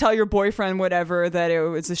 oh, just tell your boyfriend whatever, that it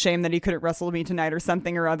was a shame that he couldn't wrestle me tonight or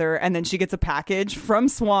something or other. And then she gets a package from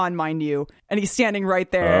Swan, mind you, and he's standing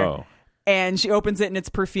right there. Oh. And she opens it and it's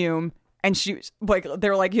perfume. And she, like,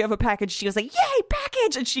 they're like, you have a package. She was like, yay,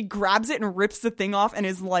 package. And she grabs it and rips the thing off and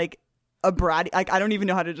is like a bratty. Like, I don't even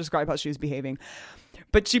know how to describe how she was behaving.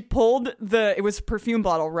 But she pulled it was a perfume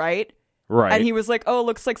bottle, right? Right. And he was like, oh,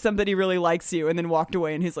 looks like somebody really likes you. And then walked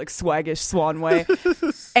away in his like swaggish Swan way.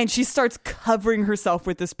 And she starts covering herself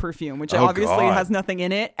with this perfume, which obviously has nothing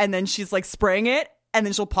in it. And then she's like spraying it. And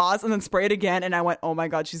then she'll pause and then spray it again. And I went, oh my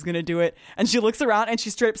God, she's going to do it. And she looks around and she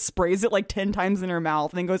straight up sprays it like 10 times in her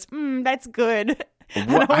mouth and then goes, that's good.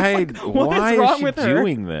 Why is she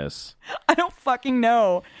doing this? I don't fucking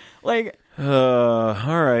know. Like, all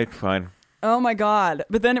right, fine. oh my God.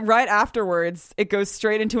 But then right afterwards, it goes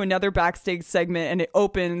straight into another backstage segment and it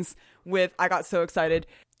opens with, I got so excited,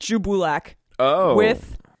 Drew Gulak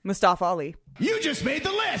with Mustafa Ali. You just made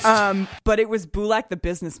the list. But it was Gulak the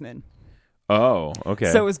businessman. Oh,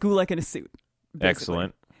 okay. So it was Gulak in a suit. Basically.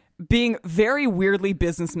 Excellent. Being very weirdly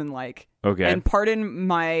businessman-like. Okay. And pardon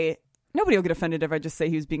my... Nobody will get offended if I just say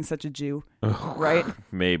he was being such a Jew, right?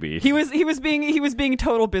 Maybe. He was being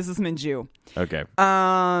total businessman Jew. Okay.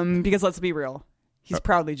 Because let's be real. He's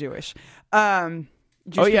proudly Jewish. He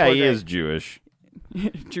is Jewish.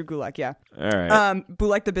 Drew Gulak, yeah. All right.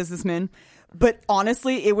 Gulak the businessman. But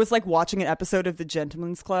honestly, it was like watching an episode of The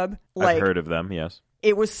Gentleman's Club. Like, I've heard of them, yes.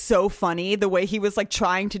 It was so funny the way he was like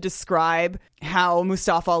trying to describe how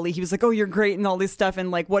Mustafa Ali, he was like, oh, you're great and all this stuff. And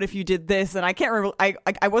like, what if you did this? And I can't remember.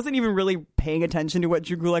 I wasn't even really paying attention to what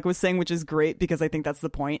Drew Gulak was saying, which is great because I think that's the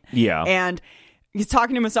point. Yeah. And he's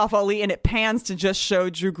talking to Mustafa Ali and it pans to just show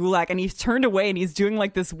Drew Gulak and he's turned away and he's doing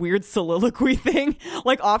like this weird soliloquy thing,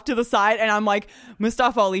 like off to the side. And I'm like,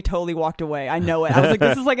 Mustafa Ali totally walked away. I know it. I was like,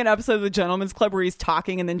 this is like an episode of The Gentleman's Club where he's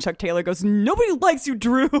talking and then Chuck Taylor goes, nobody likes you,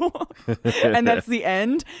 Drew. And that's the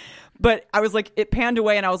end. But I was like, it panned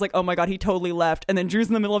away and I was like, oh my God, he totally left. And then Drew's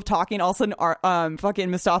in the middle of talking. All of a sudden, fucking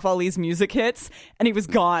Mustafa Ali's music hits and he was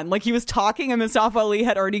gone. Like he was talking and Mustafa Ali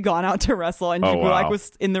had already gone out to wrestle and Drew Gulak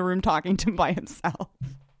was in the room talking to him by himself.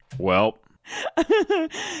 Well,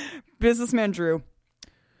 businessman Drew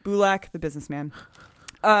Gulak, the businessman.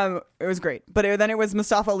 It was great. But then it was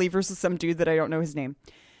Mustafa Ali versus some dude that I don't know his name.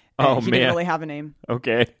 He didn't really have a name.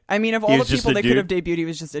 Okay. I mean, of all the people they could have debuted, he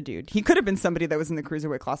was just a dude. He could have been somebody that was in the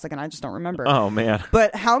Cruiserweight Classic, and I just don't remember. Oh, man.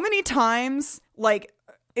 But how many times, like,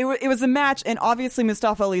 it was a match, and obviously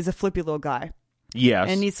Mustafa Ali is a flippy little guy. Yes.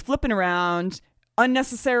 And he's flipping around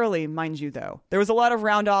unnecessarily, mind you, though. There was a lot of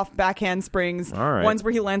round-off backhand springs, ones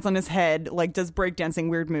where he lands on his head, like, does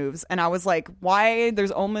breakdancing weird moves. And I was like, why?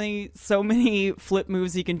 There's only so many flip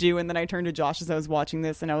moves he can do. And then I turned to Josh as I was watching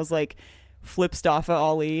this, and I was like, Flipstafa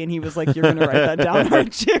Ali, and he was like, you're gonna write that down,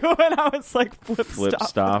 aren't you? And I was like,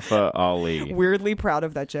 Flipstafa Ali. Weirdly proud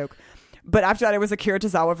of that joke. But after that, it was Akira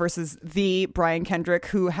Tozawa versus the Brian Kendrick,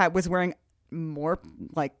 who was wearing more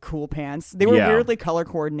like cool pants. They were weirdly color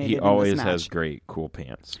coordinated. He always has great cool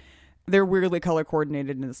pants. They're weirdly color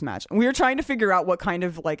coordinated in this match. And we were trying to figure out what kind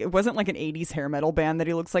of, like, it wasn't like an 80s hair metal band that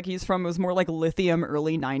he looks like he's from. It was more like Lithium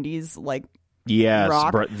early 90s, like,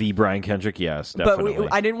 rock. The Brian Kendrick, yes, definitely.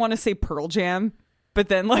 But I didn't want to say Pearl Jam, but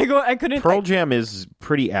then like I couldn't. Pearl Jam is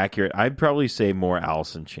pretty accurate. I'd probably say more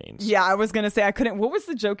Alice in Chains. Yeah, I was gonna say I couldn't. What was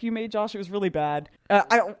the joke you made, Josh? It was really bad.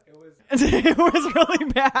 It was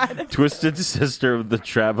really bad. Twisted Sister of the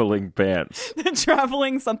Traveling Pants. The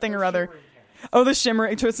traveling something or other. Oh, the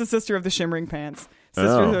shimmering Twisted Sister of the Shimmering Pants.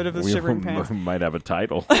 Sisterhood of the Shimmering Pants. Might have a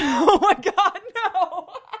title. Oh my God,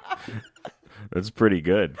 no! That's pretty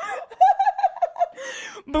good.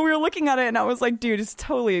 But we were looking at it and I was like, dude, it's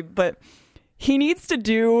totally, but he needs to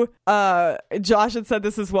do, Josh had said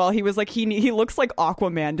this as well. He was like, he looks like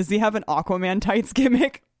Aquaman. Does he have an Aquaman tights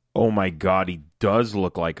gimmick? Oh my God, he does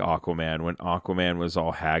look like Aquaman when Aquaman was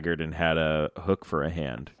all haggard and had a hook for a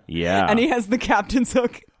hand. Yeah. And he has the captain's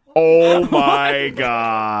hook. Oh my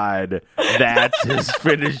God. That's his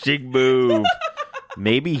finishing move.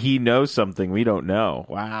 Maybe he knows something we don't know.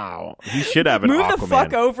 Wow. He should have an Move Aquaman. the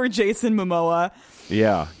fuck over, Jason Momoa.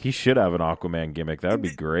 Yeah, he should have an Aquaman gimmick. That would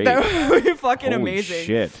be great. That would be fucking Holy amazing.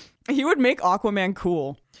 Shit. He would make Aquaman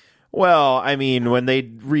cool. Well, I mean, when they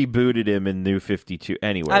rebooted him in New 52.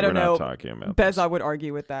 Anyway, I don't we're know. not talking about Bezod would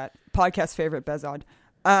argue with that. Podcast favorite, Bezod.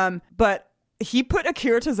 But he put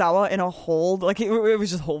Akira Tozawa in a hold. Like, it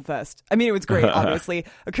was just hold fest. I mean, it was great, obviously.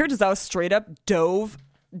 Akira Tozawa straight up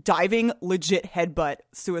diving, legit headbutt,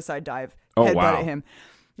 suicide dive. Headbutt at him.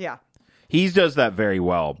 Yeah. He does that very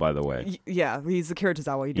well, by the way. Yeah, he's Akira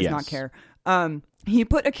Tozawa. He does not care. He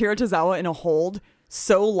put Akira Tozawa in a hold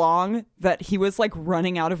so long that he was like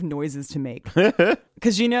running out of noises to make.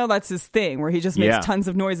 Because that's his thing where he just makes tons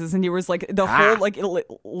of noises, and he was like the whole like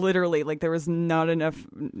literally like there was not enough.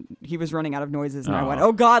 He was running out of noises, and I went,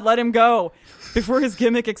 "Oh God, let him go before his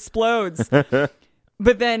gimmick explodes."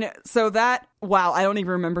 But then, wow, I don't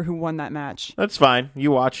even remember who won that match. That's fine.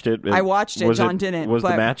 You watched it. I watched it. John didn't. Was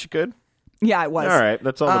the match good? Yeah, it was. All right.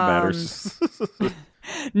 That's all that matters.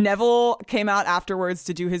 Neville came out afterwards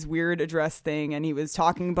to do his weird address thing, and he was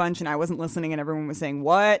talking a bunch, and I wasn't listening, and everyone was saying,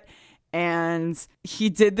 what? And he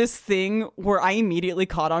did this thing where I immediately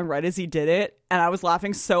caught on right as he did it, and I was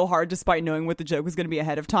laughing so hard despite knowing what the joke was going to be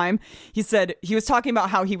ahead of time. He said he was talking about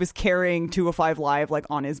how he was carrying 205 Live like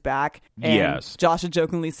on his back. And yes. Josh had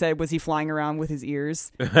jokingly said, was he flying around with his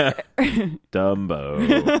ears? Dumbo.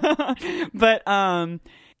 But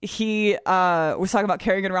he was talking about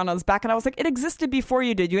carrying it around on his back, and I was like, it existed before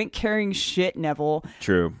you did. You ain't carrying shit, Neville.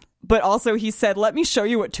 True. But also he said, let me show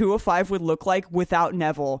you what 205 would look like without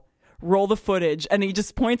Neville. Roll the footage. And he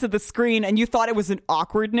just points at the screen, and you thought it was an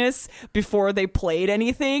awkwardness before they played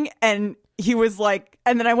anything. And he was like,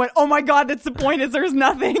 and then I went, oh my God, that's the point, is there's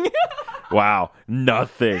nothing. Wow.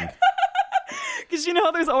 Nothing. Because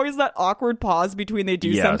there's always that awkward pause between they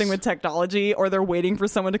do something with technology or they're waiting for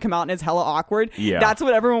someone to come out and it's hella awkward. Yeah. That's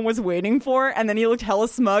what everyone was waiting for. And then he looked hella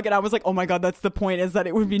smug, and I was like, oh my God, that's the point, is that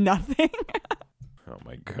it would be nothing. Oh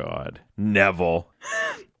my God. Neville.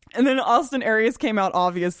 And then Austin Aries came out,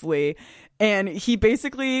 obviously, and he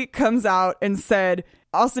basically comes out and said,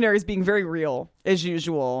 Austin Aries being very real as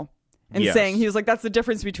usual, and saying, he was like, that's the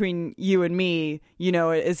difference between you and me,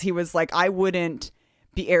 is he was like, I wouldn't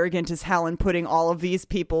be arrogant as hell in putting all of these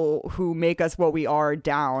people who make us what we are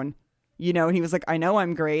down, and he was like, I know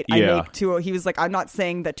I'm great. Yeah. He was like, I'm not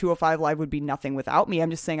saying that 205 Live would be nothing without me.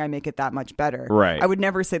 I'm just saying I make it that much better. Right. I would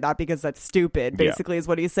never say that because that's stupid, basically, is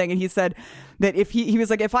what he's saying. And he said that if he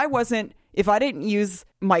was like, if I didn't use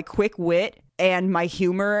my quick wit and my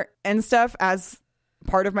humor and stuff as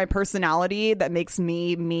part of my personality that makes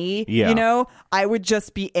me, Yeah. you know, I would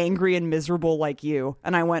just be angry and miserable like you.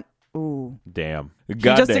 And I went, ooh. Damn. He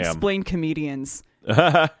Goddamn. just explained comedians,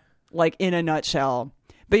 like, in a nutshell.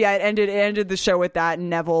 But yeah, it ended the show with that. And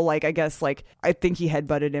Neville, like, I guess, like, I think he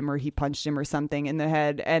headbutted him or he punched him or something in the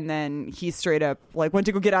head. And then he straight up, like, went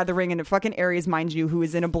to go get out of the ring. And fucking Aries, mind you, who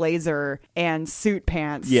is in a blazer and suit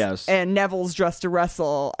pants. Yes. And Neville's dressed to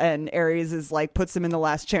wrestle. And Aries is, like, puts him in the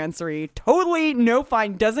last chancery. Totally no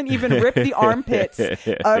fine. Doesn't even rip the armpits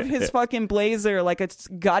of his fucking blazer like a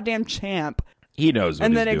goddamn champ. He knows what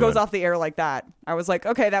And then he's it goes doing. off the air like that. I was like,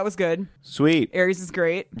 okay, that was good. Sweet. Aries is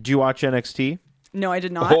great. Did you watch NXT? No, I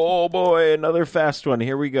did not. Oh boy, another fast one.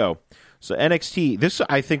 Here we go. So NXT, this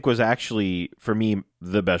I think was actually for me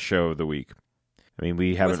the best show of the week. I mean,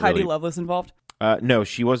 we haven't Was Heidi really. Lovelace involved No,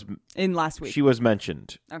 she was. in last week? She was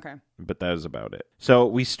mentioned, Okay. but that was about it. So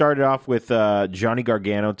we started off with Johnny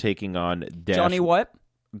Gargano taking on Dash. Johnny what?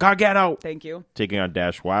 Gargano Thank you. taking on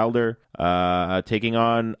Dash Wilder, taking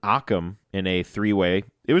on Akam in a 3-way.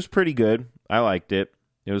 It was pretty good. I liked it.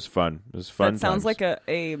 It was fun. It was fun. That sounds times. like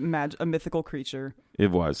a mythical creature.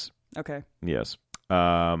 It was. Okay. Yes.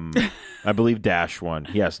 I believe Dash won.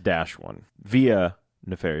 Yes, Dash won via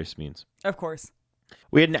nefarious means. Of course.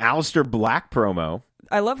 We had an Aleister Black promo.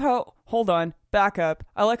 I love how, hold on, back up.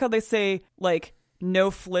 I like how they say, like,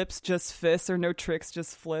 no flips, just fists, or no tricks,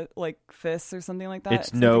 just fists, or something like that.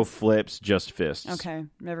 It's no flips, just fists. Okay,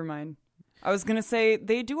 never mind. I was going to say,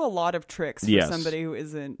 they do a lot of tricks for Yes. somebody who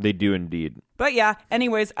isn't. They do indeed. But yeah,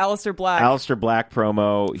 anyways, Aleister Black, Aleister Black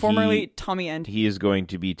promo. formerly Tommy End. He is going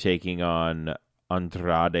to be taking on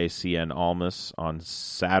Andrade Cien Almas on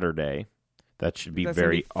Saturday. That should be That's gonna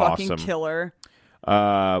very be fucking awesome. killer.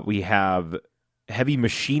 We have Heavy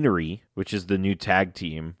Machinery, which is the new tag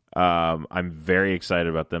team. I'm very excited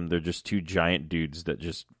about them. They're just two giant dudes that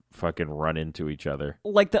just fucking run into each other.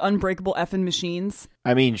 Like the Unbreakable effing Machines.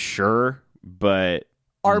 I mean, sure, but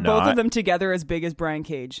Are both not. of them together as big as Brian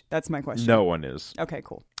Cage? That's my question. No one is. Okay,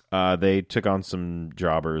 cool. They took on some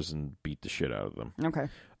jobbers and beat the shit out of them. Okay.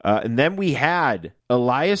 And then we had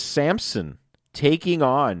Elias Sampson taking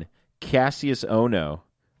on Cassius Ohno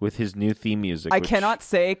with his new theme music. I which- cannot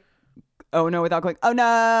say oh no without going, oh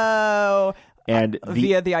no, And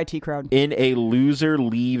via the IT crowd. in a loser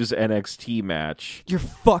leaves NXT match. You're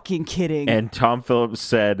fucking kidding. And Tom Phillips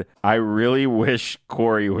said, I really wish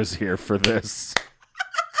Corey was here for this.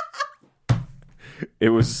 It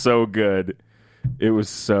was so good. It was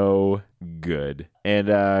so good. And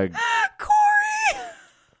Corey!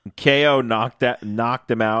 KO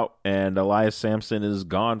knocked him out, and Elias Sampson is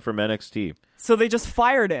gone from NXT. So they just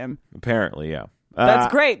fired him. Apparently, yeah.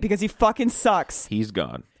 That's great because he fucking sucks. He's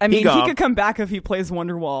gone. I mean, he gone. could come back if he plays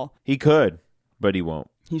Wonderwall. He could, but he won't.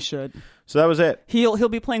 He should. So that was it. He'll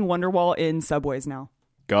be playing Wonderwall in Subways now.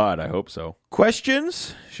 God, I hope so.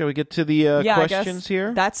 Questions? Shall we get to the Yeah, I questions guess.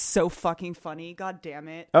 here? That's so fucking funny. God damn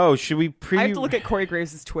it. Oh, should we preview? I have to look at Corey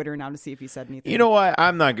Graves' Twitter now to see if he said anything. You know what?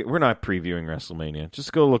 We're not previewing WrestleMania.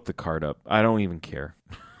 Just go look the card up. I don't even care.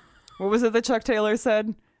 What was it that Chuck Taylor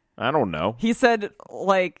said? I don't know. He said,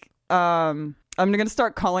 like, I'm going to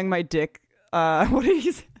start calling my dick. What did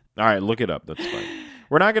he say? All right, look it up. That's fine.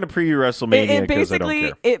 We're not going to preview WrestleMania because I don't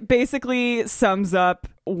care. It basically sums up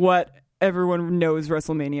what everyone knows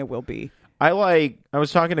WrestleMania will be. I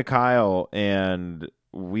was talking to Kyle, and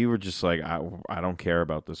we were just like, I don't care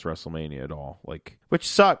about this WrestleMania at all. Like, which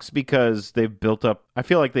sucks because they've built up. I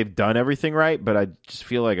feel like they've done everything right, but I just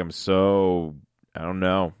feel like I'm so. I don't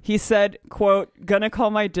know. He said, quote, gonna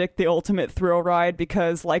call my dick the ultimate thrill ride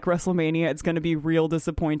because, like WrestleMania, it's gonna be real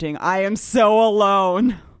disappointing. I am so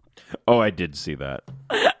alone. Oh, I did see that.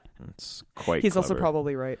 It's quite He's also clever.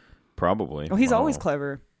 probably right. Probably. Well, he's Oh. always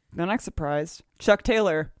clever. I'm not surprised. Chuck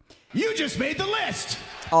Taylor, You just made the list.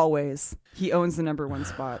 always. He owns the number 1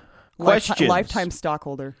 spot. Questions? Lifetime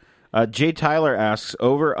stockholder. Jay Tyler asks,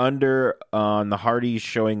 over under on the Hardys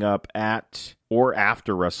showing up at or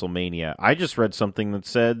after WrestleMania. I just read something that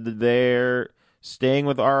said that they're staying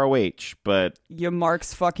with ROH, but You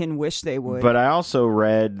marks fucking wish they would. I also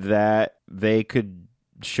read that they could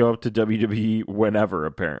show up to WWE whenever,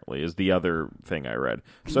 apparently, is the other thing I read.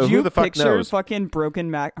 So Could you who the fuck picture knows? fucking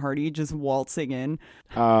broken Matt Hardy just waltzing in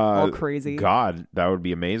all crazy? God, that would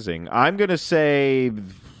be amazing. I'm going to say,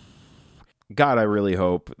 God, I really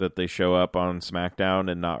hope that they show up on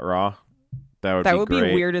SmackDown and not Raw. That would be great.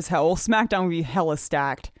 be weird as hell. Well, SmackDown would be hella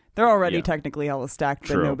stacked. They're already Yeah. technically hella stacked,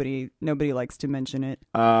 but True. nobody likes to mention it.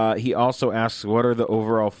 He also asks, what are the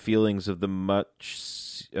overall feelings of the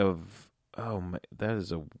that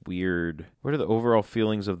is a weird. What are the overall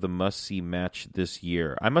feelings of the must-see match this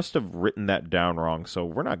year? I must have written that down wrong, so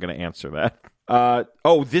we're not going to answer that.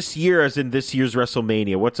 This year, as in this year's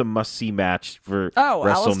WrestleMania. What's a must-see match for Aleister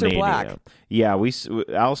WrestleMania? Black. Yeah,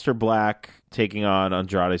 Aleister Black taking on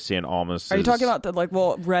Andrade Cien Almas. Are you talking about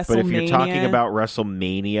WrestleMania? But if you're talking about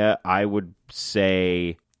WrestleMania, I would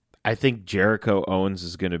say I think Jericho Owens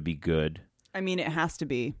is going to be good. I mean, it has to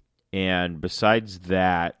be. And besides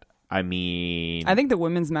that, I think the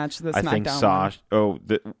women's match, the SmackDown I think Sasha. Oh,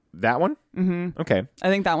 that one? Mm-hmm. Okay. I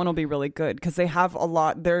think that one will be really good because they have a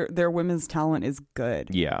lot. Their women's talent is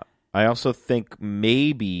good. Yeah. I also think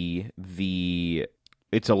maybe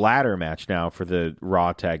it's a ladder match now for the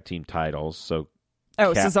Raw Tag Team titles. So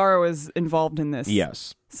Cesaro is involved in this.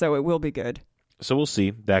 Yes. So it will be good. So we'll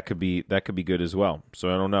see. That could be good as well. So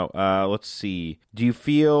I don't know. Let's see. Do you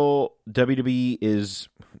feel WWE is?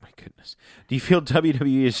 Oh my goodness. Do you feel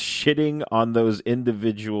WWE is shitting on those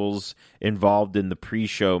individuals involved in the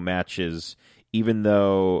pre-show matches, even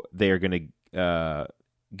though they are going to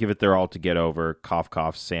give it their all to get over? Cough,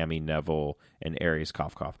 cough. Sammy, Neville, and Aries.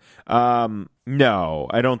 Cough, cough. No,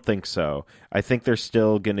 I don't think so. I think they're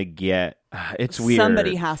still going to get. It's weird.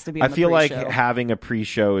 Somebody has to be. On I feel the like pre-show. having a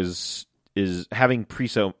pre-show is having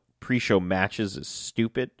pre-show matches is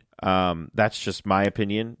stupid. That's just my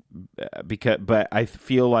opinion. But I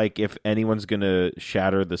feel like if anyone's gonna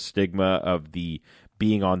shatter the stigma of the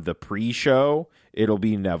being on the pre-show, it'll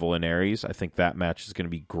be Neville and Aries. I think that match is gonna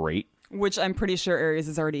be great. Which I'm pretty sure Aries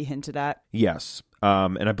has already hinted at. Yes.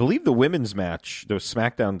 And I believe the women's match, the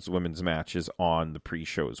SmackDown's women's match, is on the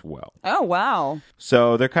pre-show as well. Oh wow!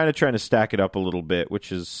 So they're kind of trying to stack it up a little bit,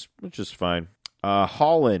 which is fine.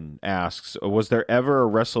 Holland asks, was there ever a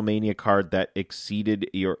WrestleMania card that exceeded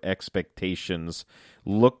your expectations,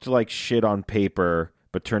 looked like shit on paper,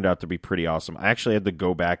 but turned out to be pretty awesome? I actually had to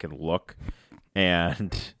go back and look,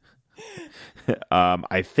 and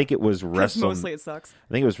I think it was mostly it sucks.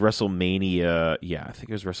 I think it was WrestleMania. Yeah, I think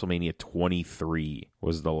it was WrestleMania 23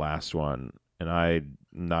 was the last one, and I'm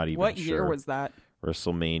not even sure. What year was that?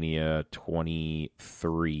 WrestleMania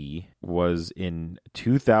 23 was in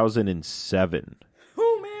 2007.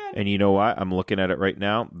 Oh, man. And you know what? I'm looking at it right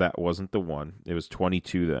now. That wasn't the one. It was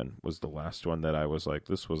 22 then, was the last one that I was like,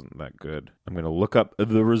 this wasn't that good. I'm going to look up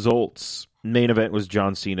the results. Main event was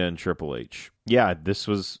John Cena and Triple H. Yeah, this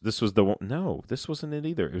was the one. No, this wasn't it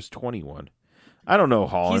either. It was 21. I don't know,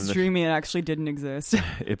 Holland. He's dreaming it actually didn't exist.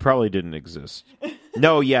 It probably didn't exist.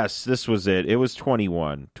 No, yes, this was it. It was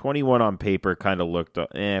 21. 21 on paper kind of looked, but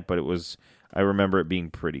it was, I remember it being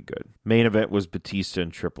pretty good. Main event was Batista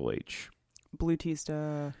and Triple H.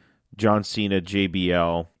 Blutista. John Cena,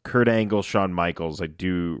 JBL, Kurt Angle, Shawn Michaels. I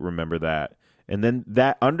do remember that. And then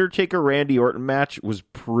that Undertaker-Randy Orton match was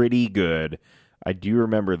pretty good. I do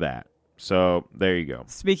remember that. So there you go.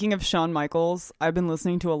 Speaking of Shawn Michaels, I've been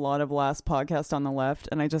listening to a lot of Last Podcast on the Left,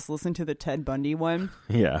 and I just listened to the Ted Bundy one.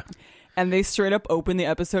 Yeah. And they straight up open the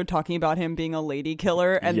episode talking about him being a lady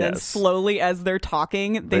killer. And then slowly as they're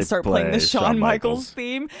talking, they start playing the Shawn Michaels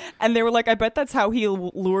theme. And they were like, I bet that's how he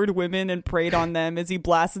lured women and preyed on them as he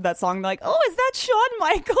blasted that song. Like, oh, is that Shawn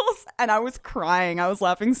Michaels? And I was crying. I was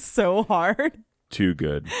laughing so hard. Too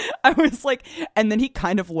good. I was like, and then he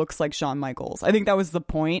kind of looks like Shawn Michaels. I think that was the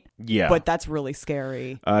point. Yeah. But that's really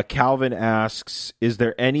scary. Calvin asks, is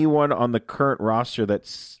there anyone on the current roster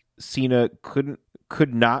that Cena could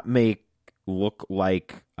not make look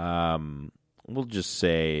like, we'll just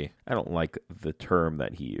say, I don't like the term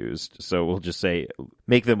that he used, so we'll just say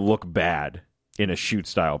make them look bad in a shoot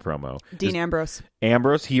style promo? Dean Ambrose.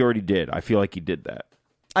 Ambrose, he already did. I feel like he did that.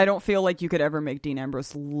 I don't feel like you could ever make Dean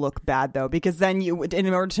Ambrose look bad, though, because then you would,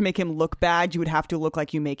 in order to make him look bad, you would have to look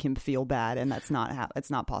like you make him feel bad, and that's not it's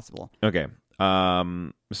not possible. Okay.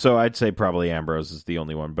 So I'd say probably Ambrose is the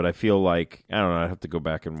only one, but I feel like, I don't know, I'd have to go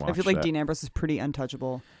back and watch I feel like that. Dean Ambrose is pretty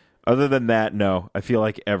untouchable. Other than that, no. I feel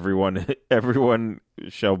like everyone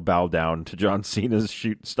shall bow down to John Cena's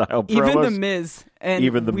shoot style promos. Even The Miz. And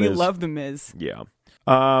even the we Miz. love The Miz. Yeah.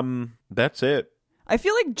 That's it. I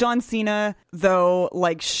feel like John Cena, though,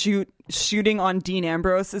 like shooting on Dean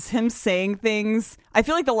Ambrose is him saying things. I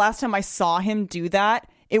feel like the last time I saw him do that,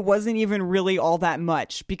 it wasn't even really all that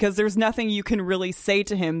much, because there's nothing you can really say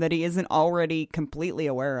to him that he isn't already completely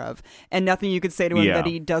aware of, and nothing you could say to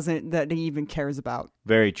him that he even cares about.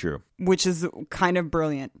 Very true. Which is kind of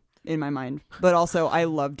brilliant in my mind. But also, I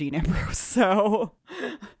love Dean Ambrose, so...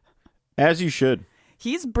 As you should.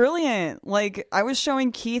 He's brilliant. Like, I was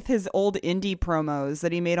showing Keith his old indie promos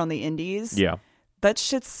that he made on the indies. Yeah. That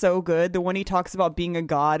shit's so good. The one he talks about being a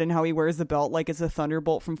god and how he wears the belt like it's a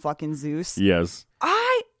thunderbolt from fucking Zeus. Yes.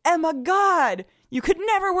 I am a god. You could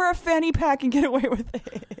never wear a fanny pack and get away with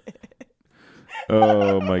it.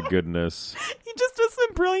 Oh, my goodness. He just does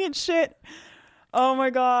some brilliant shit. Oh my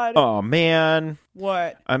god. Oh, man.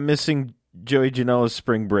 What? I'm missing Joey Janela's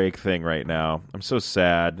spring break thing right now. I'm so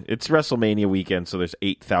sad. It's WrestleMania weekend, so there's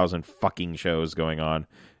 8,000 fucking shows going on,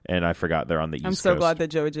 and I forgot they're on the East Coast. I'm so glad that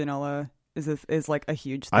Joey Janela is like a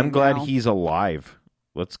huge thing I'm glad now. he's alive.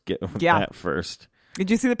 Let's get with that first. Did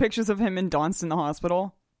you see the pictures of him and Donst in the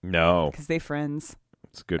hospital? No. Because they friends.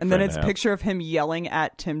 It's a good. And then it's a picture of him yelling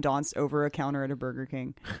at Tim Donst over a counter at a Burger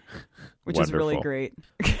King, which is really great.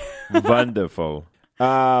 Wonderful.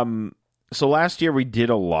 So last year we did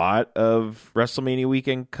a lot of WrestleMania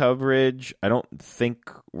weekend coverage. I don't think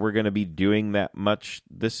we're going to be doing that much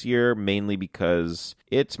this year, mainly because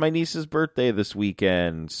it's my niece's birthday this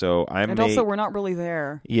weekend. So also we're not really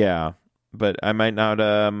there. Yeah, but I might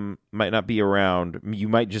not be around. You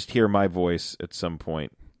might just hear my voice at some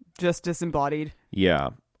point. Just disembodied. Yeah,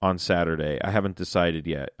 on Saturday. I haven't decided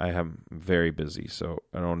yet. I'm very busy, so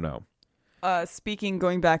I don't know.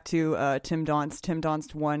 Going back to Tim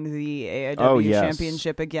Donst won the AIW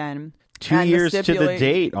championship again. 2 years to the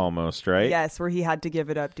date almost, right? Yes, where he had to give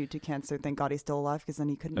it up due to cancer. Thank God he's still alive, because then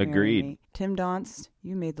he couldn't marry me. Tim Donst,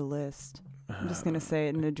 you made the list. I'm just going to say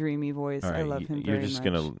it in a dreamy voice. Right, I love him very much.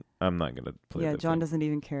 I'm not going to play Yeah, John doesn't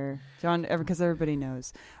even care. Because everybody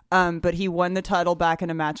knows. But he won the title back in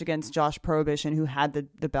a match against Josh Prohibition, who had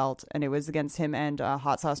the belt, and it was against him and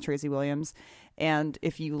Hot Sauce Tracy Williams. And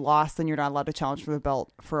if you lost, then you're not allowed to challenge for the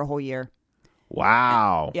belt for a whole year.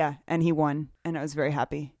 Wow. And he won, and I was very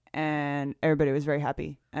happy. And everybody was very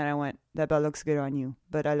happy. And I went, that belt looks good on you,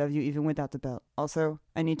 but I love you even without the belt. Also,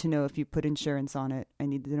 I need to know if you put insurance on it. I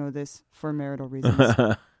need to know this for marital reasons.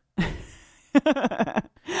 I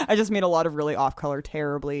just made a lot of really off-color,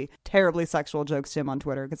 terribly, terribly sexual jokes to him on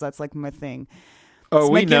Twitter, because that's like my thing. Oh,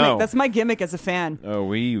 we know. That's my gimmick as a fan. Oh,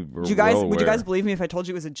 would you guys believe me if I told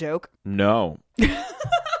you it was a joke? No.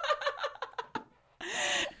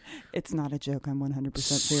 It's not a joke. I'm 100%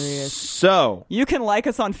 serious. So you can like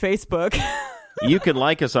us on Facebook. You can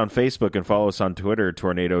like us on Facebook and follow us on Twitter,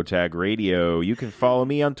 Tornado Tag Radio. You can follow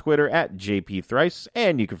me on Twitter at JP Thrice,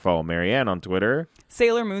 and you can follow Marianne on Twitter,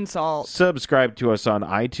 Sailor Moonsalt. Subscribe to us on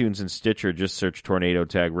iTunes and Stitcher. Just search Tornado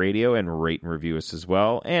Tag Radio and rate and review us as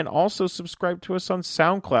well. And also subscribe to us on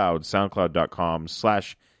SoundCloud,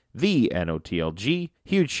 soundcloud.com/TheNOTLG.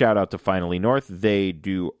 Huge shout out to Finally North. They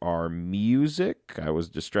do our music. I was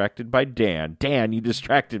distracted by Dan. Dan, you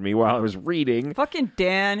distracted me while I was reading. Fucking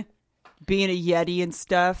Dan. Being a Yeti and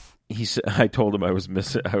stuff. I told him I was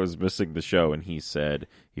missing the show, and he said,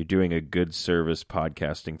 "You're doing a good service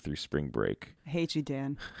podcasting through spring break." I hate you,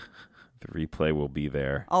 Dan. The replay will be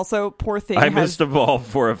there. Also, poor thing. I missed Evolve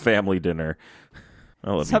for a family dinner.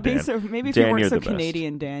 I love you, Dan. Maybe if Dan, you weren't so the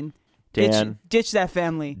Canadian, Dan. Dan, ditch that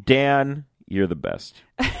family. Dan, you're the best.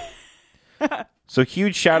 So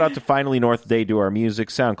huge shout out to Finally North. They do our music.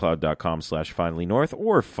 SoundCloud.com/FinallyNorth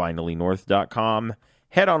or FinallyNorth.com.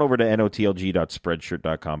 Head on over to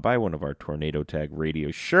notlg.spreadshirt.com. Buy one of our Tornado Tag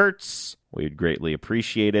Radio shirts. We'd greatly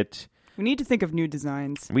appreciate it. We need to think of new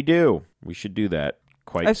designs. We do. We should do that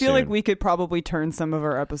quite soon. I feel like we could probably turn some of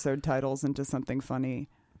our episode titles into something funny.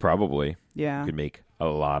 Probably. Yeah. We could make a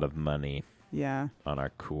lot of money. Yeah. On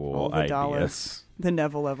our cool all the ideas. Dollars. The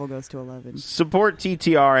Neville level goes to 11. Support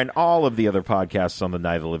TTR and all of the other podcasts on the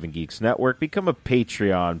Night of the Living Geeks Network. Become a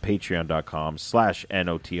Patreon,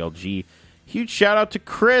 patreon.com/NOTLG. Huge shout out to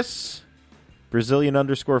Chris,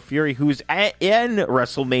 Brazilian_Fury, who's in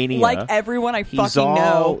WrestleMania. Like everyone I fucking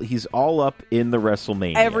know. He's all up in the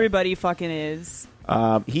WrestleMania. Everybody fucking is.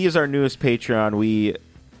 He is our newest Patreon. We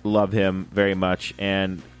love him very much.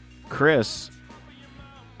 And Chris,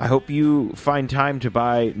 I hope you find time to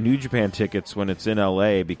buy New Japan tickets when it's in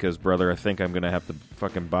LA, because, brother, I think I'm going to have to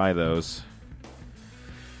fucking buy those.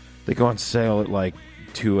 They go on sale at like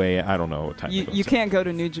 2 a.m. I don't know what time. You can't go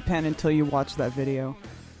to New Japan until you watch that video.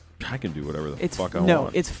 I can do whatever the fuck I want.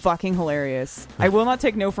 No, it's fucking hilarious. I will not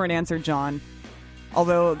take no for an answer, John.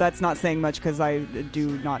 Although that's not saying much, because I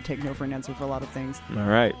do not take no for an answer for a lot of things. All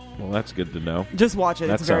right. Well, that's good to know. Just watch it.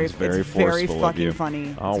 That sounds very forceful fucking of you.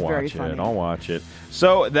 Funny. I'll watch it.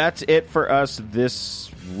 So that's it for us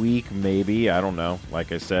this week, maybe. I don't know.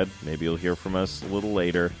 Like I said, maybe you'll hear from us a little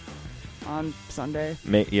later. On Sunday.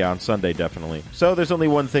 On Sunday, definitely. So there's only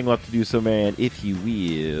one thing left to do, so man, if you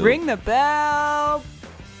will... Ring the bell!